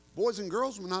 boys and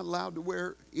girls were not allowed to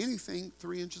wear anything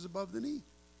 3 inches above the knee.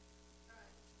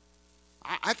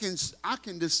 I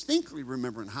can distinctly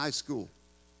remember in high school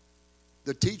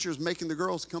the teachers making the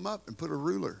girls come up and put a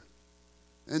ruler.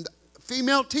 And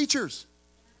female teachers,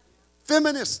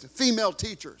 feminist female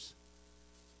teachers,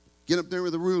 get up there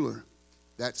with a ruler.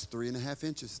 That's 3.5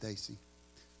 inches, Stacy.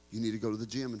 You need to go to the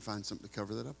gym and find something to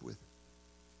cover that up with.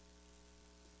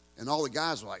 And all the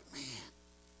guys were like, man.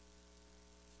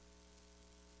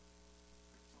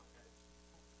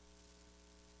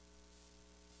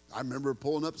 I remember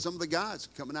pulling up some of the guys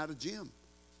coming out of gym.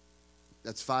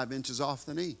 That's 5 inches off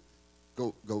the knee.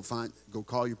 Go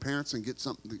call your parents and get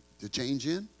something to change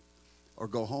in, or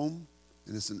go home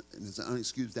and it's an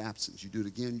unexcused absence. You do it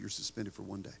again, you're suspended for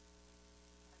 1 day.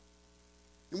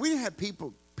 And we didn't have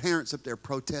parents up there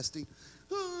protesting.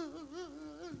 Oh,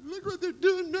 look what they're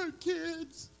doing to our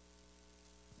kids.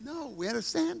 No, we had a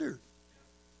standard.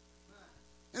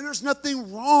 And there's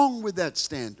nothing wrong with that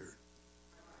standard.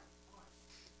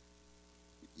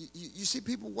 You see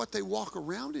people, what they walk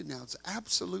around in now, it's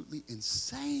absolutely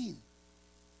insane.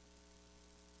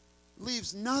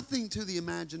 Leaves nothing to the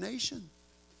imagination.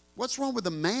 What's wrong with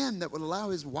a man that would allow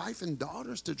his wife and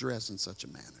daughters to dress in such a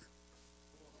manner?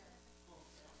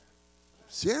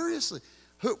 Seriously.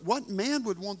 What man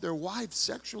would want their wife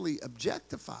sexually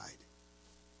objectified?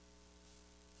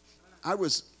 I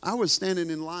was standing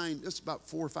in line just about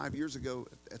 4 or 5 years ago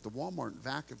at the Walmart in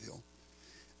Vacaville,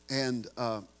 and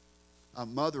a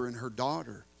mother and her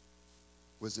daughter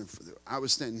I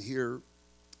was standing here,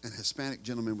 and a Hispanic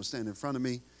gentleman was standing in front of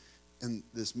me, and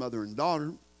this mother and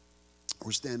daughter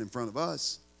were standing in front of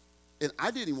us, and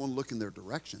I didn't even want to look in their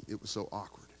direction. It was so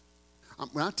awkward.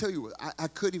 When I tell you, I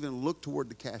couldn't even look toward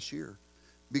the cashier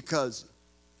because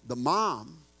the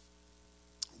mom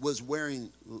was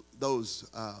wearing those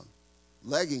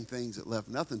legging things that left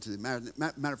nothing to the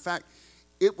matter of fact,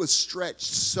 it was stretched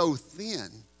so thin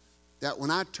that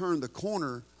when I turned the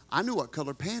corner, I knew what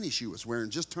color panties she was wearing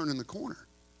just turning the corner.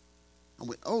 I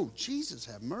went, oh, Jesus,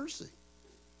 have mercy.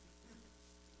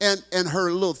 And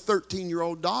her little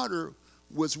 13-year-old daughter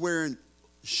was wearing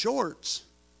shorts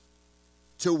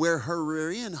to where her rear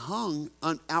end hung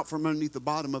out from underneath the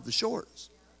bottom of the shorts.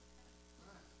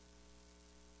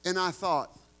 And I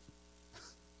thought,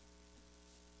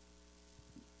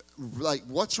 like,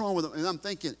 what's wrong with them? And I'm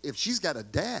thinking, if she's got a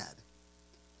dad,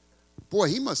 boy,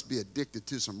 he must be addicted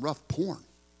to some rough porn.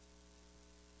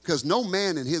 Because no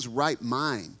man in his right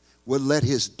mind would let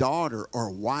his daughter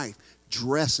or wife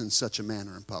dress in such a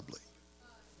manner in public.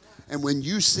 And when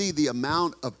you see the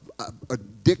amount of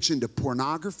addiction to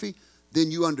pornography,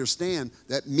 then you understand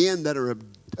that men that are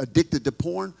addicted to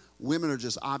porn, women are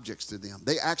just objects to them.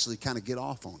 They actually kind of get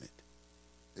off on it.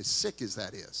 As sick as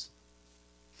that is.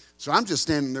 So I'm just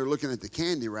standing there looking at the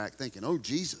candy rack thinking, oh,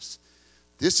 Jesus,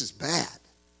 this is bad.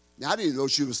 Now, I didn't know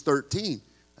she was 13.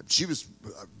 She was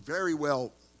very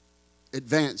well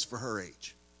advanced for her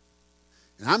age.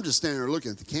 And I'm just standing there looking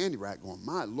at the candy rack going,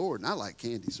 my Lord, and I like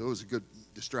candy, so it was a good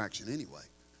distraction anyway.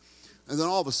 And then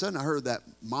all of a sudden I heard that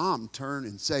mom turn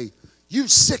and say, you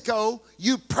sicko,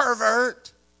 you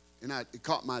pervert. And it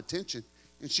caught my attention.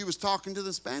 And she was talking to the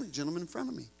Hispanic gentleman in front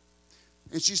of me.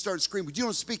 And she started screaming, you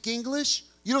don't speak English?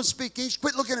 You don't speak English?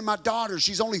 Quit looking at my daughter.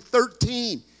 She's only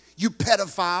 13. You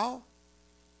pedophile.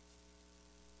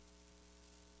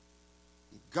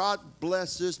 God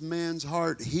bless this man's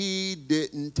heart. He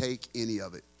didn't take any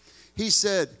of it. He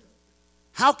said,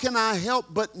 how can I help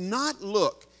but not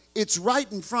look? It's right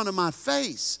in front of my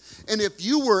face. And if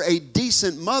you were a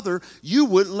decent mother, you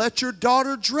wouldn't let your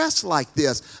daughter dress like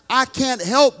this. I can't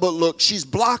help but look. She's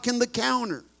blocking the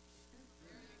counter.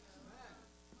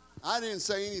 I didn't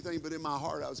say anything, but in my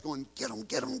heart I was going, get him,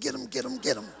 get him, get him, get him,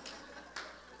 get him.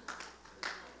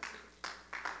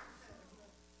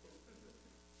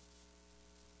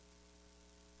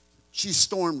 She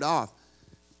stormed off,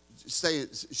 saying,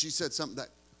 she said something that,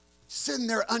 sitting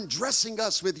there undressing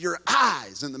us with your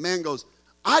eyes. And the man goes,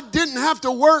 I didn't have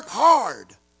to work hard.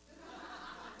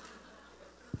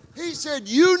 He said,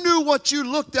 you knew what you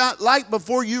looked at like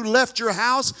before you left your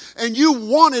house, and you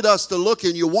wanted us to look,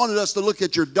 and you wanted us to look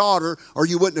at your daughter, or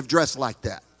you wouldn't have dressed like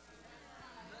that.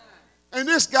 And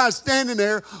this guy's standing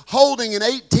there holding an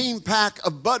 18-pack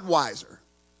of Budweiser.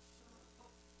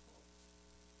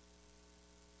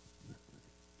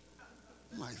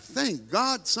 I'm like, thank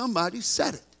God somebody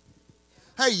said it.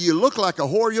 Hey, you look like a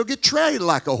whore, you'll get treated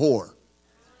like a whore.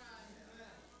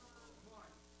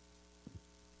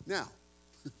 Now,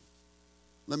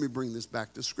 let me bring this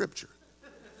back to Scripture.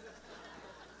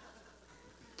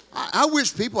 I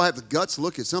wish people have the guts to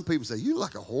look at some people and say, you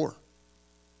look like a whore.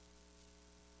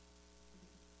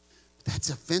 That's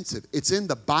offensive. It's in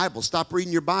the Bible. Stop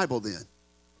reading your Bible then.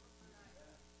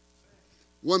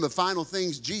 One of the final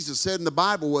things Jesus said in the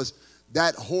Bible was,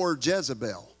 that whore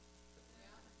Jezebel.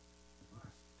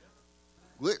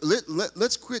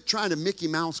 Let's quit trying to Mickey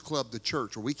Mouse Club the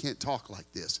church where we can't talk like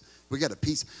this. We got a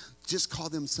piece. Just call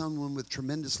them someone with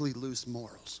tremendously loose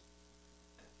morals.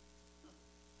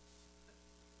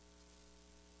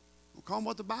 We'll call them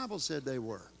what the Bible said they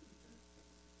were.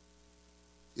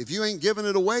 If you ain't giving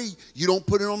it away, you don't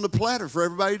put it on the platter for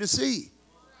everybody to see.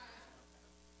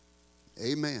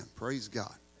 Amen. Praise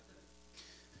God.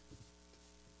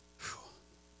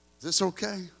 Is this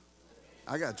okay?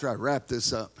 I got to try to wrap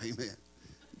this up. Amen.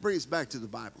 Bring us back to the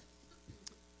Bible.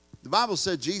 The Bible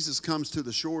said Jesus comes to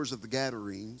the shores of the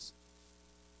Gadarenes,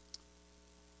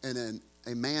 and then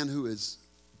a man who is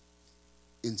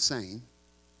insane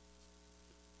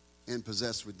and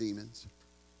possessed with demons,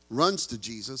 runs to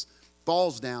Jesus,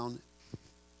 falls down,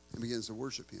 and begins to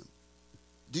worship him.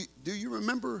 Do you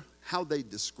remember how they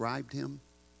described him?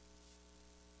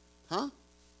 Huh?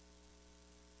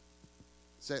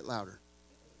 Say it louder.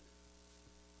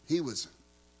 He was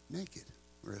naked.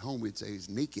 Or at home we'd say he's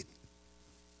naked.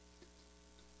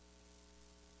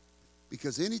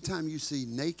 Because anytime you see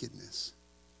nakedness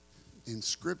in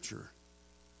Scripture,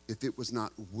 if it was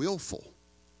not willful,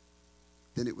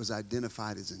 then it was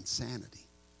identified as insanity.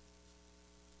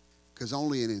 Because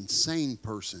only an insane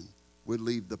person would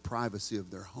leave the privacy of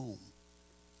their home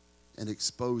and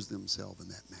expose themselves in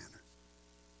that manner.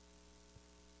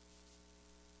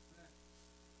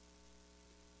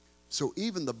 So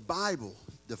even the Bible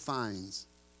defines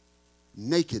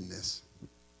nakedness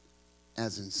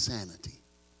as insanity.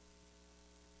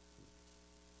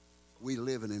 We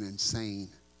live in an insane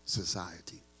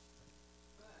society.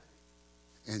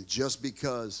 And just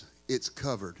because it's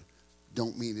covered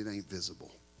don't mean it ain't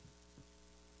visible.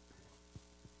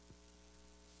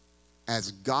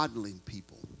 As godly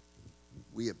people,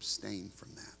 we abstain from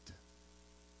that.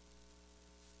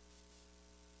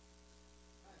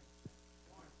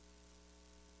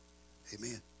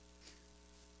 Amen.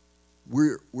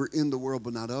 We're in the world,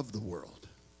 but not of the world.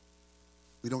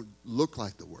 We don't look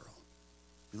like the world.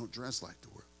 We don't dress like the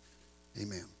world.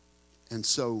 Amen. And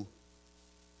so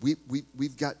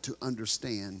we've got to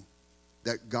understand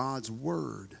that God's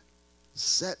word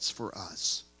sets for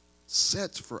us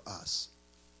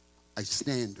a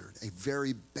standard, a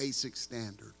very basic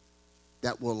standard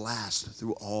that will last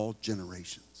through all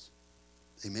generations.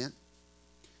 Amen.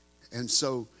 And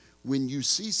so when you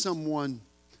see someone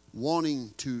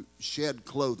wanting to shed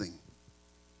clothing,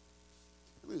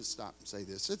 let me just stop and say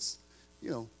this. It's,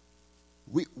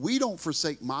 we don't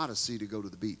forsake modesty to go to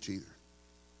the beach either.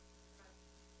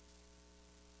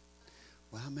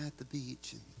 Well, I'm at the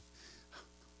beach, and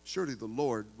surely the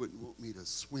Lord wouldn't want me to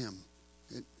swim.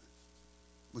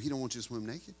 Well, he don't want you to swim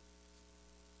naked.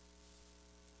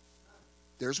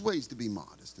 There's ways to be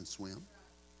modest and swim.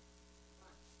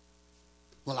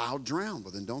 Well, I'll drown.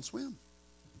 Well, then don't swim.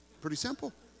 Pretty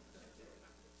simple.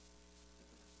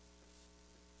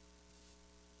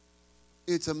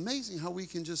 It's amazing how we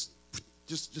can just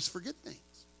forget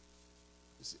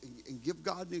things and give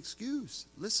God an excuse.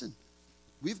 Listen,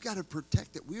 we've got to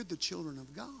protect it. We're the children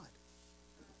of God.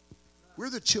 We're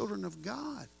the children of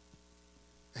God.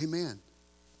 Amen.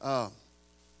 Well,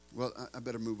 I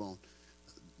better move on.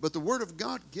 But the Word of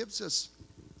God gives us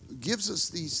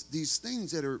these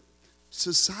things that are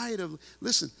societal.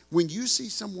 Listen, when you see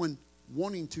someone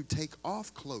wanting to take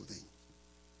off clothing,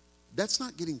 that's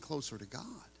not getting closer to God.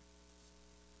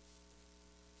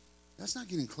 That's not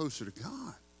getting closer to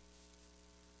God.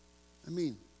 I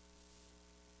mean,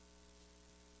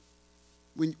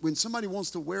 when somebody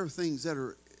wants to wear things that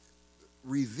are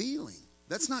revealing,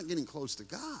 that's not getting close to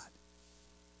God.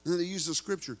 And then they use the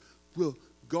scripture, well,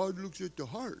 God looks at the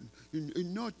heart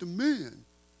and not the man.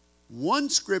 One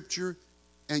scripture,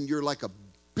 and you're like 1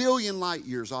 billion light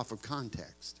years off of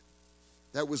context.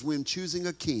 That was when choosing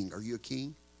a king. Are you a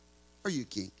king? Are you a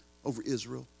king over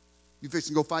Israel? You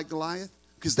fixing to go fight Goliath?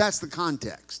 Because that's the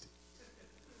context.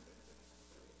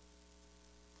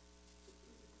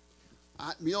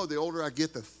 The older I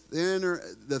get, the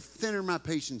thinner my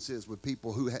patience is with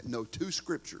people who know 2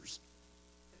 scriptures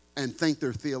and think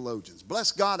they're theologians.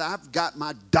 Bless God, I've got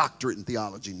my doctorate in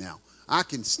theology now. I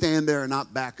can stand there and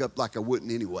not back up like I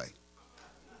wouldn't anyway.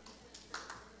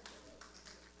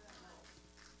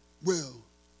 Well,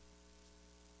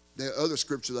 the other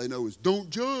scripture they know is don't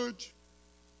judge.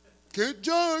 Can't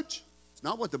judge. It's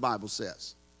not what the Bible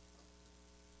says.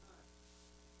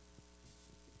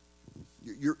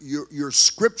 You're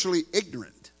scripturally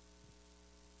ignorant.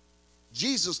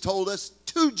 Jesus told us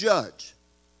to judge.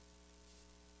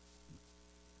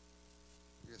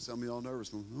 Yeah, some of y'all nervous.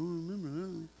 I don't remember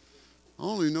that. I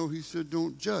only know he said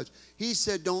don't judge. He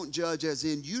said don't judge as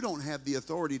in you don't have the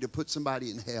authority to put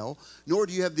somebody in hell, nor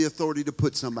do you have the authority to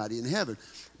put somebody in heaven.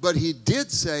 But he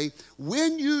did say,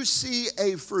 when you see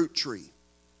a fruit tree,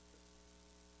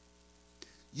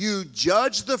 you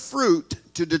judge the fruit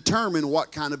to determine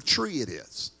what kind of tree it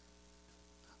is.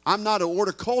 I'm not an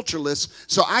horticulturalist,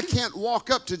 so I can't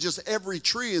walk up to just every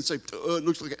tree and say, it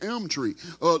looks like an elm tree.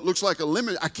 It looks like a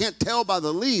lemon. I can't tell by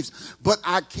the leaves, but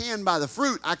I can by the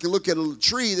fruit. I can look at a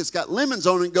tree that's got lemons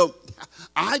on it and go,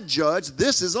 I judge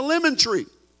this is a lemon tree.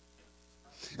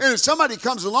 And if somebody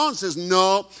comes along and says,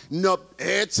 no,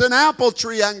 it's an apple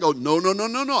tree, I can go,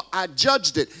 no, I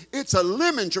judged it. It's a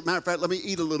lemon tree. Matter of fact, let me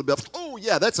eat a little bit. Oh,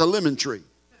 yeah, that's a lemon tree.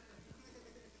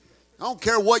 I don't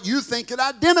care what you think it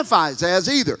identifies as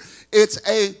either. It's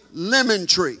a lemon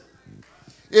tree.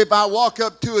 If I walk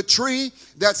up to a tree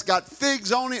that's got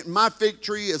figs on it, and my fig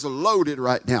tree is loaded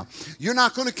right now, you're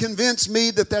not going to convince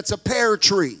me that that's a pear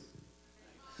tree.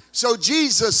 So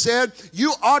Jesus said,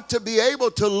 you ought to be able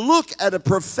to look at a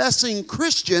professing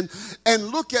Christian and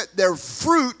look at their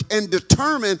fruit and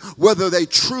determine whether they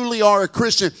truly are a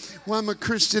Christian. Well, I'm a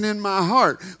Christian in my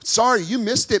heart. Sorry, you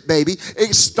missed it, baby.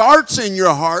 It starts in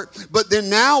your heart, but then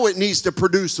now it needs to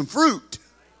produce some fruit.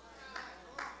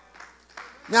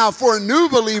 Now, for a new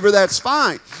believer, that's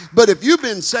fine. But if you've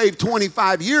been saved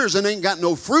 25 years and ain't got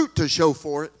no fruit to show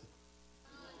for it,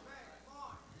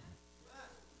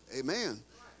 amen.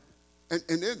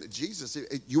 And then Jesus,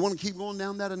 you want to keep going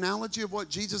down that analogy of what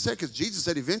Jesus said? Because Jesus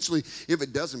said eventually, if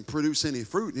it doesn't produce any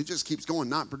fruit, and it just keeps going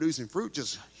not producing fruit,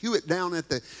 just hew it down at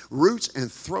the roots and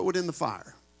throw it in the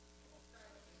fire.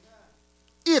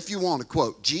 If you want to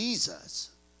quote Jesus.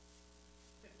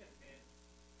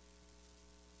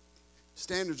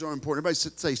 Standards are important. Everybody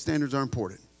say standards are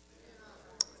important.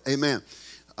 Amen.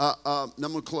 Now I'm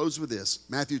going to close with this.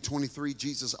 Matthew 23,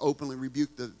 Jesus openly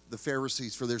rebuked the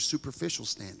Pharisees for their superficial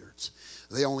standards.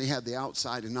 They only had the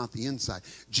outside and not the inside.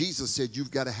 Jesus said you've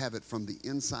got to have it from the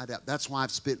inside out. That's why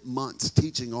I've spent months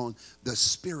teaching on the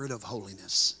spirit of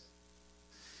holiness.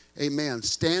 Amen.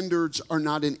 Standards are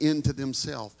not an end to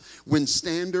themselves. When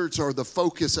standards are the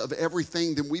focus of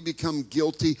everything, then we become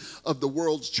guilty of the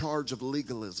world's charge of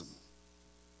legalism.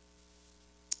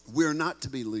 We're not to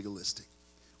be legalistic.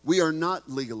 We are not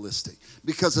legalistic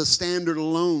because a standard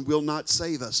alone will not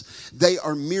save us. They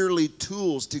are merely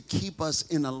tools to keep us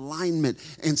in alignment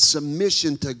and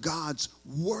submission to God's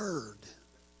word.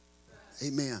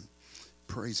 Amen.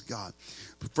 Praise God.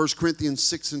 1 Corinthians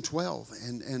 6 and 12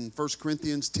 and 1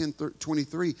 Corinthians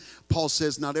 10:23, Paul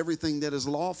says, not everything that is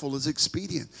lawful is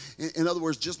expedient. In other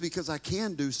words, just because I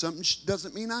can do something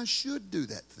doesn't mean I should do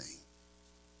that thing.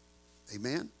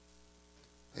 Amen.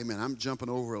 Amen. I'm jumping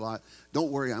over a lot. Don't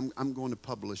worry, I'm going to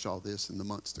publish all this in the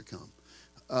months to come.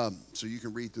 So you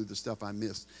can read through the stuff I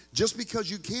missed. Just because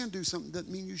you can do something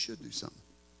doesn't mean you should do something.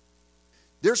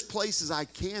 There's places I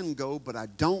can go, but I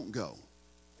don't go.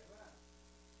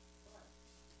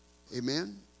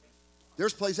 Amen.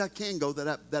 There's places I can go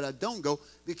that I don't go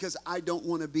because I don't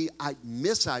want to be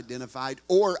misidentified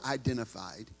or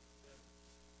identified.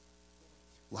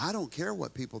 Well, I don't care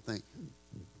what people think.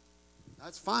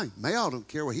 That's fine. Mayo don't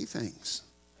care what he thinks.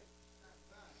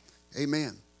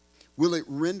 Amen. Will it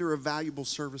render a valuable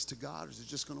service to God, or is it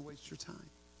just going to waste your time?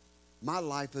 My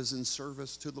life is in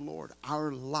service to the Lord.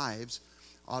 Our lives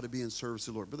ought to be in service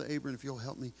to the Lord. Brother Abram, if you'll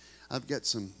help me, I've got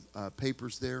some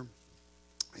papers there.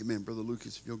 Amen. Brother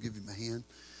Lucas, if you'll give him a hand.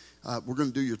 We're going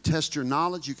to do your test your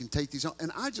knowledge. You can take these on.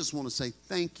 And I just want to say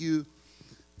thank you.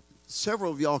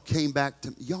 Several of y'all came back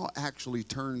to y'all actually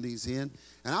turned these in,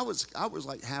 and I was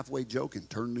like halfway joking,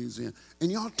 turn these in,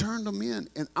 and y'all turned them in,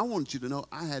 and I want you to know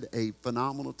I had a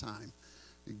phenomenal time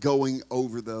going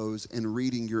over those and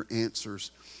reading your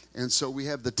answers. And so we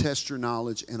have the test your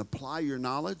knowledge and apply your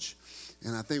knowledge,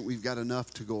 and I think we've got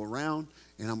enough to go around.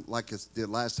 And I'm like I did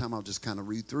last time, I'll just kind of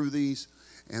read through these,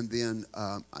 and then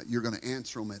you're going to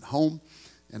answer them at home,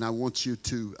 and I want you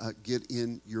to get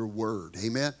in your word.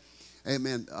 Amen.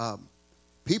 Amen.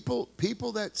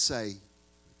 People that say,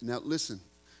 now listen,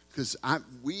 because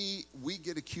we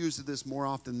get accused of this more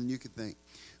often than you could think.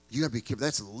 You got to be careful.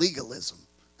 That's legalism.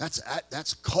 That's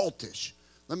cultish.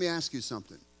 Let me ask you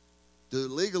something. Do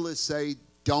legalists say,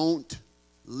 don't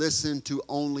listen to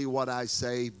only what I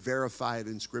say, verify it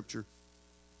in Scripture?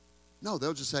 No,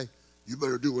 they'll just say, you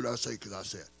better do what I say because I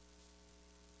said.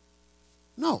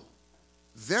 No.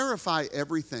 Verify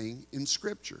everything in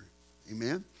Scripture.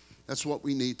 Amen. That's what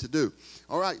we need to do.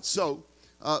 All right, so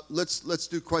let's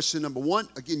do question number 1.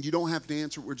 Again, you don't have to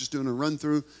answer it. We're just doing a run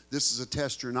through. This is a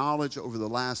test your knowledge over the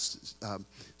last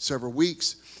several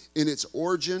weeks. In its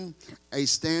origin, a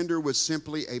standard was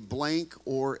simply a blank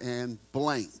or an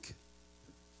blank.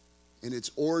 In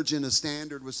its origin, a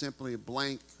standard was simply a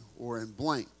blank or an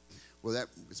blank. Well,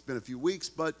 it's been a few weeks,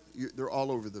 but they're all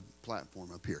over the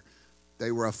platform up here.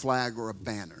 They were a flag or a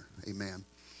banner. Amen.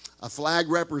 A flag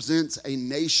represents a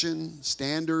nation.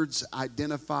 Standards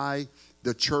identify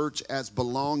the church as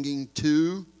belonging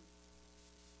to.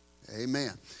 Amen.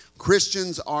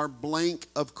 Christians are blank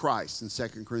of Christ in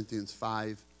 2 Corinthians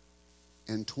 5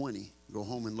 and 20. Go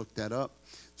home and look that up.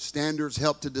 Standards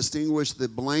help to distinguish the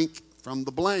blank from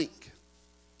the blank.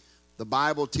 The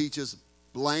Bible teaches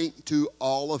blank to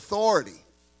all authority.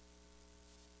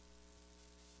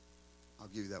 I'll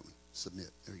give you that one.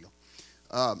 Submit. There you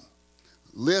go.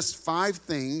 List 5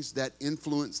 things that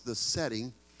influence the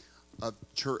setting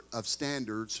of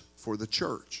standards for the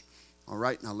church. All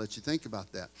right, now I'll let you think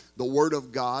about that. The Word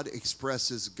of God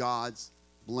expresses God's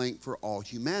blank for all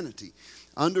humanity.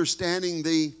 Understanding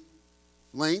the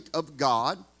blank of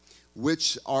God,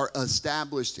 which are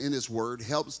established in His Word,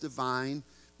 helps define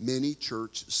many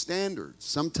church standards.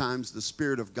 Sometimes the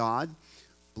Spirit of God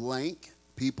blank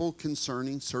people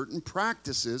concerning certain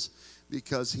practices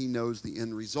because He knows the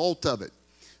end result of it.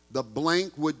 The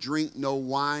blank would drink no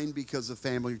wine because of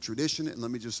family tradition. And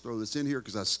let me just throw this in here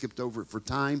because I skipped over it for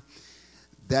time.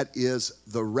 That is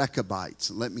the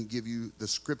Rechabites. Let me give you the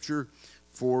scripture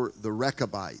for the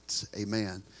Rechabites.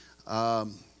 Amen.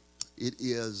 It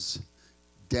is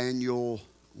Daniel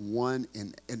 1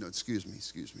 and no, excuse me.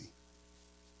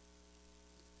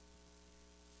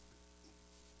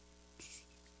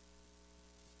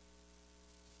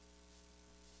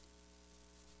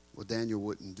 Well, Daniel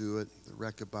wouldn't do it. The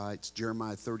Rechabites,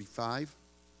 Jeremiah 35.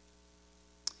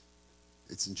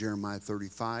 It's in Jeremiah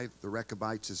 35. The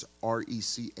Rechabites is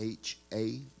Rechabites.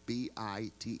 Rechabites.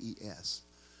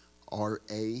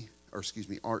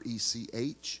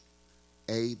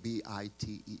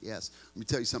 Let me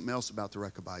tell you something else about the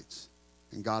Rechabites.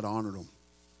 And God honored them.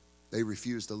 They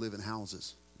refused to live in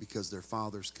houses because their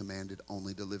fathers commanded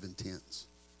only to live in tents.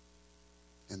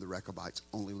 And the Rechabites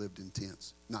only lived in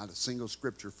tents. Not a single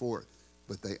scripture for it.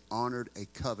 But they honored a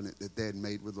covenant that they had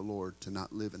made with the Lord to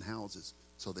not live in houses.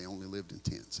 So they only lived in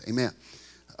tents. Amen.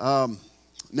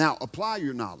 Now, apply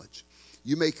your knowledge.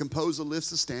 You may compose a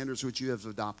list of standards which you have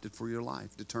adopted for your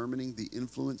life, determining the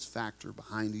influence factor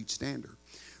behind each standard.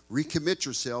 Recommit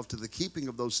yourself to the keeping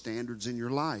of those standards in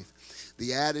your life.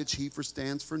 The adage, he who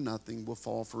stands for nothing will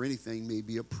fall for anything, may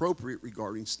be appropriate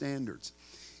regarding standards.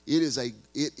 It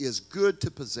is good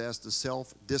to possess the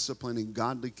self-discipline and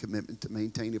godly commitment to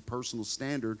maintain a personal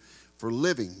standard for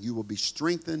living. You will be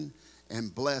strengthened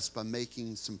and blessed by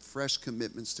making some fresh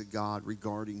commitments to God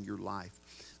regarding your life.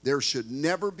 There should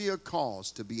never be a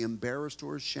cause to be embarrassed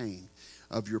or ashamed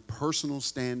of your personal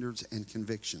standards and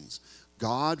convictions.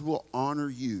 God will honor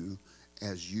you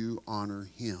as you honor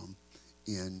Him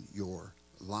in your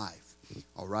life.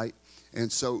 All right?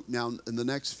 And so now in the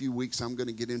next few weeks, I'm going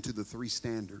to get into the three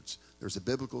standards. There's a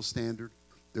biblical standard,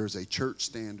 there's a church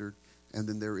standard, and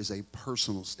then there is a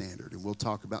personal standard. And we'll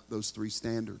talk about those three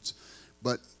standards.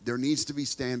 But there needs to be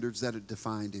standards that are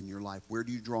defined in your life. Where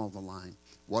do you draw the line?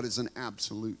 What is an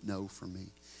absolute no for me?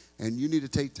 And you need to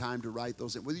take time to write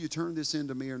those in. Whether you turn this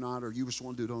into me or not, or you just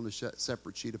want to do it on a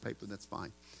separate sheet of paper, that's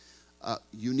fine.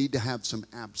 You need to have some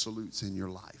absolutes in your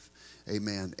life.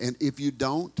 Amen. And if you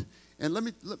don't, and let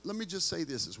me just say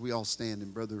this as we all stand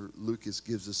and Brother Lucas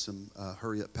gives us some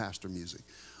hurry up pastor music.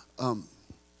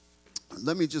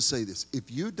 Let me just say this. If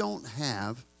you don't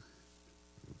have,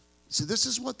 see, this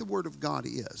is what the Word of God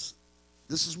is.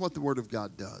 This is what the Word of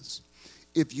God does.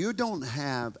 If you don't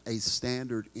have a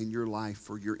standard in your life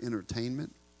for your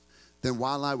entertainment, then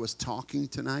while I was talking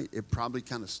tonight, it probably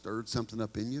kind of stirred something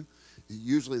up in you.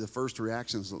 Usually the first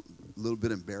reaction is a little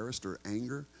bit embarrassed or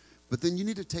anger. But then you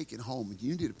need to take it home and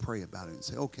you need to pray about it and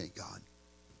say, okay, God.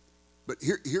 But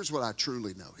here's what I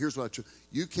truly know.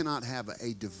 You cannot have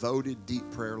a devoted, deep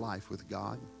prayer life with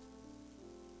God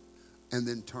and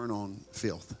then turn on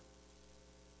filth.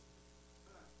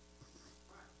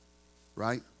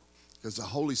 Right? Because the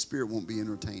Holy Spirit won't be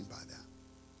entertained by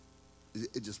that.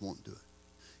 It just won't do it.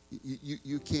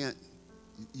 You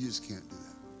just can't do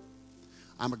that.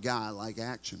 I'm a guy, I like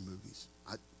action movies.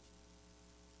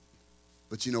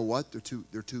 But you know what? They're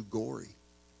too gory.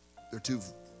 They're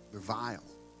vile.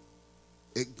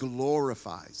 It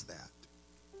glorifies that.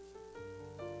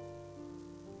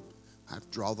 I have to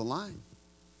draw the line.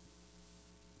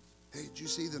 Hey, did you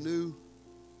see the new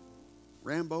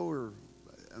Rambo? Or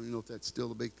I don't know if that's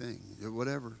still a big thing.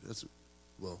 Whatever.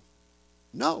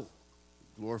 No.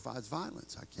 It glorifies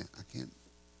violence. I can't. I'm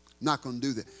not going to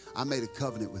do that. I made a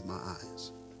covenant with my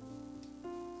eyes.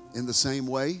 In the same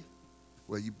way,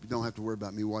 well, you don't have to worry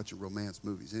about me watching romance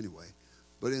movies anyway.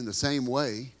 But in the same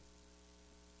way,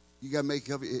 you got to make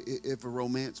covenant. If a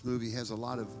romance movie has a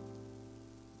lot of,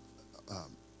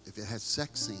 if it has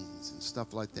sex scenes and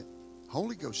stuff like that,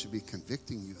 Holy Ghost should be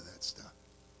convicting you of that stuff.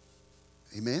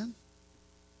 Amen?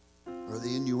 Or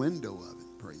the innuendo of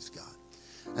it, praise God.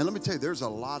 And let me tell you, there's a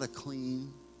lot of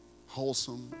clean,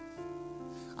 wholesome.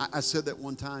 I said that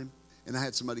one time, and I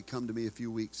had somebody come to me a few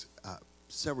weeks,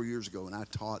 several years ago, and I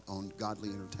taught on godly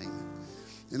entertainment.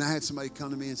 And I had somebody come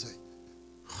to me and say,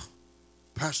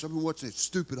 Pastor, I've been watching that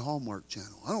stupid Hallmark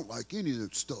channel. I don't like any of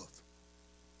that stuff.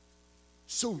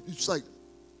 So it's like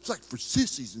for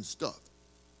sissies and stuff.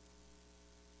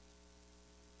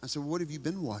 I said, well, what have you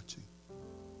been watching?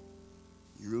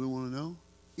 You really want to know?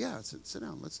 Yeah, I said, sit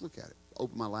down, let's look at it.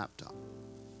 Open my laptop.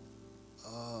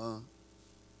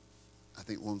 I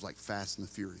think one was like Fast and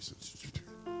the Furious.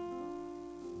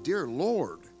 Dear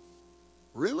Lord,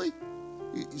 really?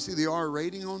 You see the R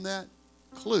rating on that?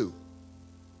 Clue.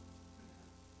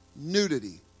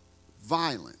 Nudity,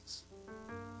 violence.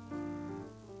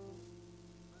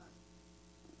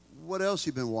 What else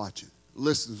you been watching?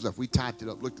 Listen to stuff. We typed it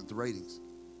up, looked at the ratings.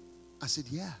 I said,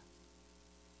 yeah,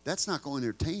 that's not going to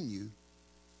entertain you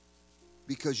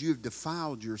because you've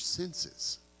defiled your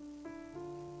senses.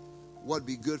 What'd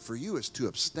be good for you is to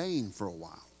abstain for a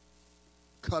while.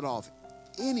 Cut off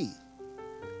any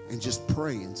and just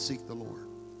pray and seek the Lord.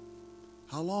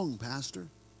 How long, Pastor?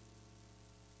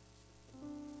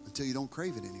 Until you don't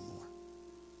crave it anymore.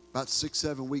 About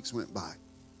 6-7 weeks went by.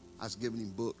 I was giving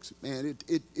him books. Man,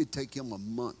 it'd take him a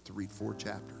month to read 4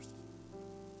 chapters.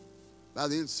 By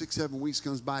the end, 6-7 weeks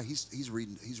comes by, he's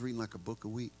reading like a book a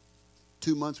week.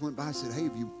 2 months went by. I said, hey,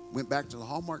 have you went back to the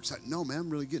Hallmark? I said, no, man, I'm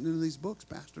really getting into these books,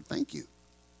 Pastor. Thank you.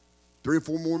 3 or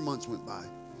 4 more months went by.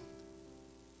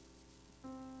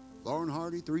 Laurel and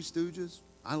Hardy, Three Stooges,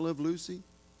 I Love Lucy.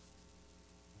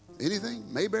 Anything?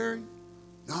 Mayberry?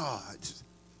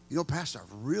 No, Pastor,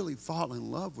 I've really fallen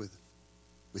in love with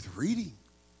reading.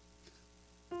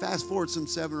 Fast forward some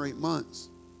 7 or 8 months.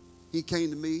 He came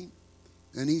to me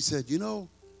and he said,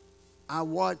 I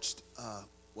watched,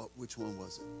 which one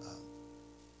was it?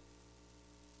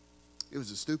 It was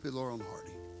a stupid Laurel and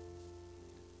Hardy.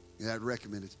 Yeah, I'd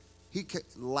recommend it. He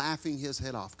kept laughing his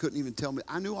head off. Couldn't even tell me.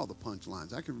 I knew all the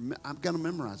punchlines. I've got to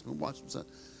memorize them. Watch them.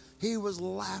 He was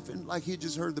laughing like he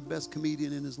just heard the best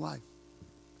comedian in his life.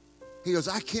 He goes,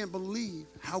 I can't believe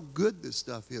how good this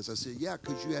stuff is. I said, yeah,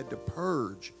 because you had to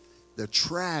purge the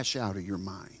trash out of your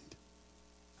mind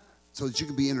so that you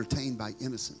can be entertained by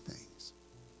innocent things.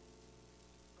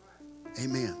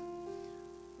 Amen.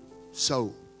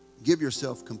 So give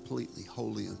yourself completely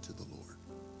wholly unto the Lord.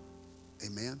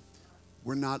 Amen.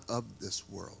 We're not of this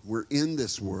world. We're in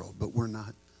this world, but we're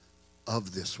not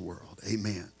of this world.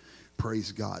 Amen.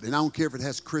 Praise God. And I don't care if it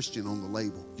has Christian on the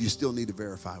label. You still need to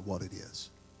verify what it is.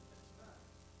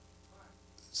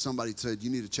 Somebody said,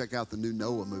 you need to check out the new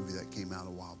Noah movie that came out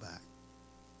a while back.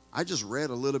 I just read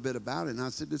a little bit about it, and I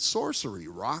said, it's sorcery.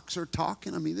 Rocks are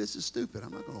talking. I mean, this is stupid.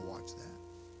 I'm not going to watch that.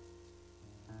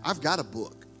 I've got a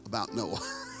book about Noah.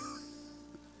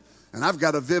 And I've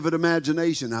got a vivid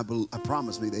imagination. I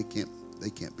promise me they can't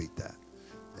beat that.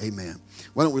 Amen.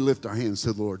 Why don't we lift our hands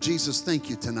to the Lord. Jesus, thank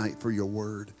you tonight for your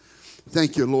word.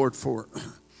 Thank you, Lord, for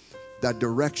the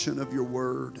direction of your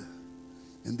word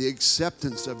and the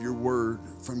acceptance of your word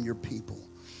from your people.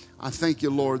 I thank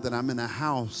you, Lord, that I'm in a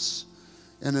house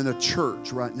and in a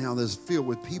church right now that's filled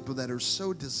with people that are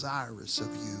so desirous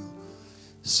of you,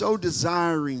 so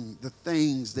desiring the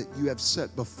things that you have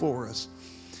set before us.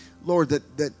 Lord,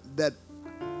 that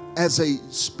as a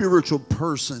spiritual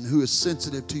person who is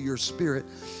sensitive to your spirit,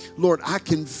 Lord, I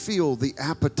can feel the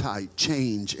appetite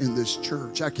change in this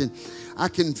church. I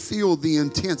can feel the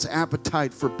intense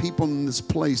appetite for people in this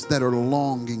place that are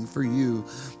longing for you,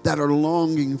 that are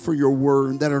longing for your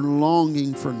word, that are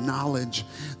longing for knowledge,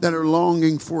 that are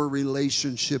longing for a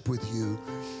relationship with you.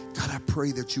 God, I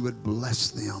pray that you would bless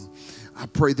them. I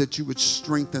pray that you would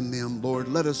strengthen them, Lord.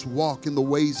 Let us walk in the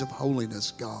ways of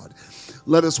holiness, God.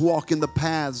 Let us walk in the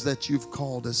paths that you've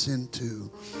called us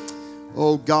into.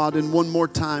 Oh, God, and one more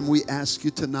time we ask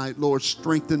you tonight, Lord,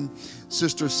 strengthen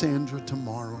Sister Sandra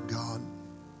tomorrow, God.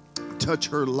 Touch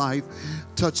her life.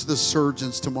 Touch the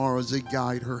surgeons tomorrow as they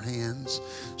guide her hands.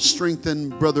 Strengthen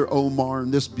Brother Omar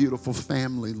and this beautiful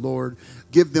family, Lord.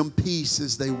 Give them peace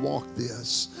as they walk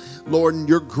this. Lord, and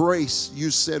your grace,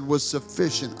 you said, was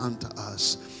sufficient unto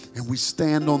us. And we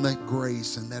stand on that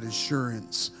grace and that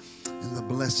assurance in the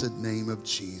blessed name of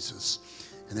Jesus.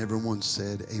 And everyone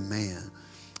said, amen.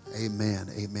 Amen.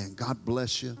 Amen. God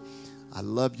bless you. I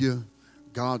love you.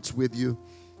 God's with you.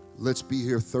 Let's be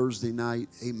here Thursday night,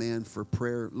 amen, for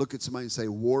prayer. Look at somebody and say,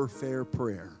 warfare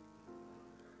prayer.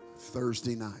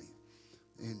 Thursday night.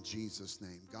 In Jesus'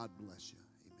 name. God bless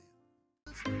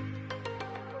you. Amen.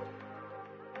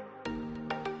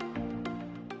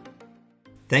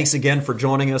 Thanks again for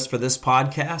joining us for this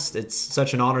podcast. It's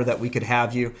such an honor that we could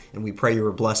have you, and we pray you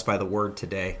were blessed by the word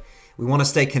today. We want to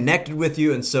stay connected with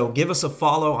you, and so give us a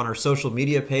follow on our social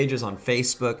media pages on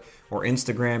Facebook or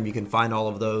Instagram. You can find all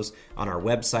of those on our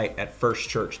website at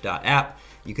firstchurch.app.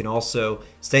 You can also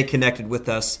stay connected with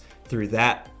us through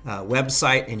that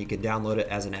website, and you can download it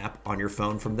as an app on your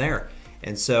phone from there.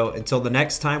 And so until the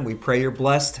next time, we pray you're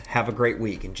blessed. Have a great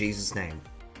week in Jesus' name.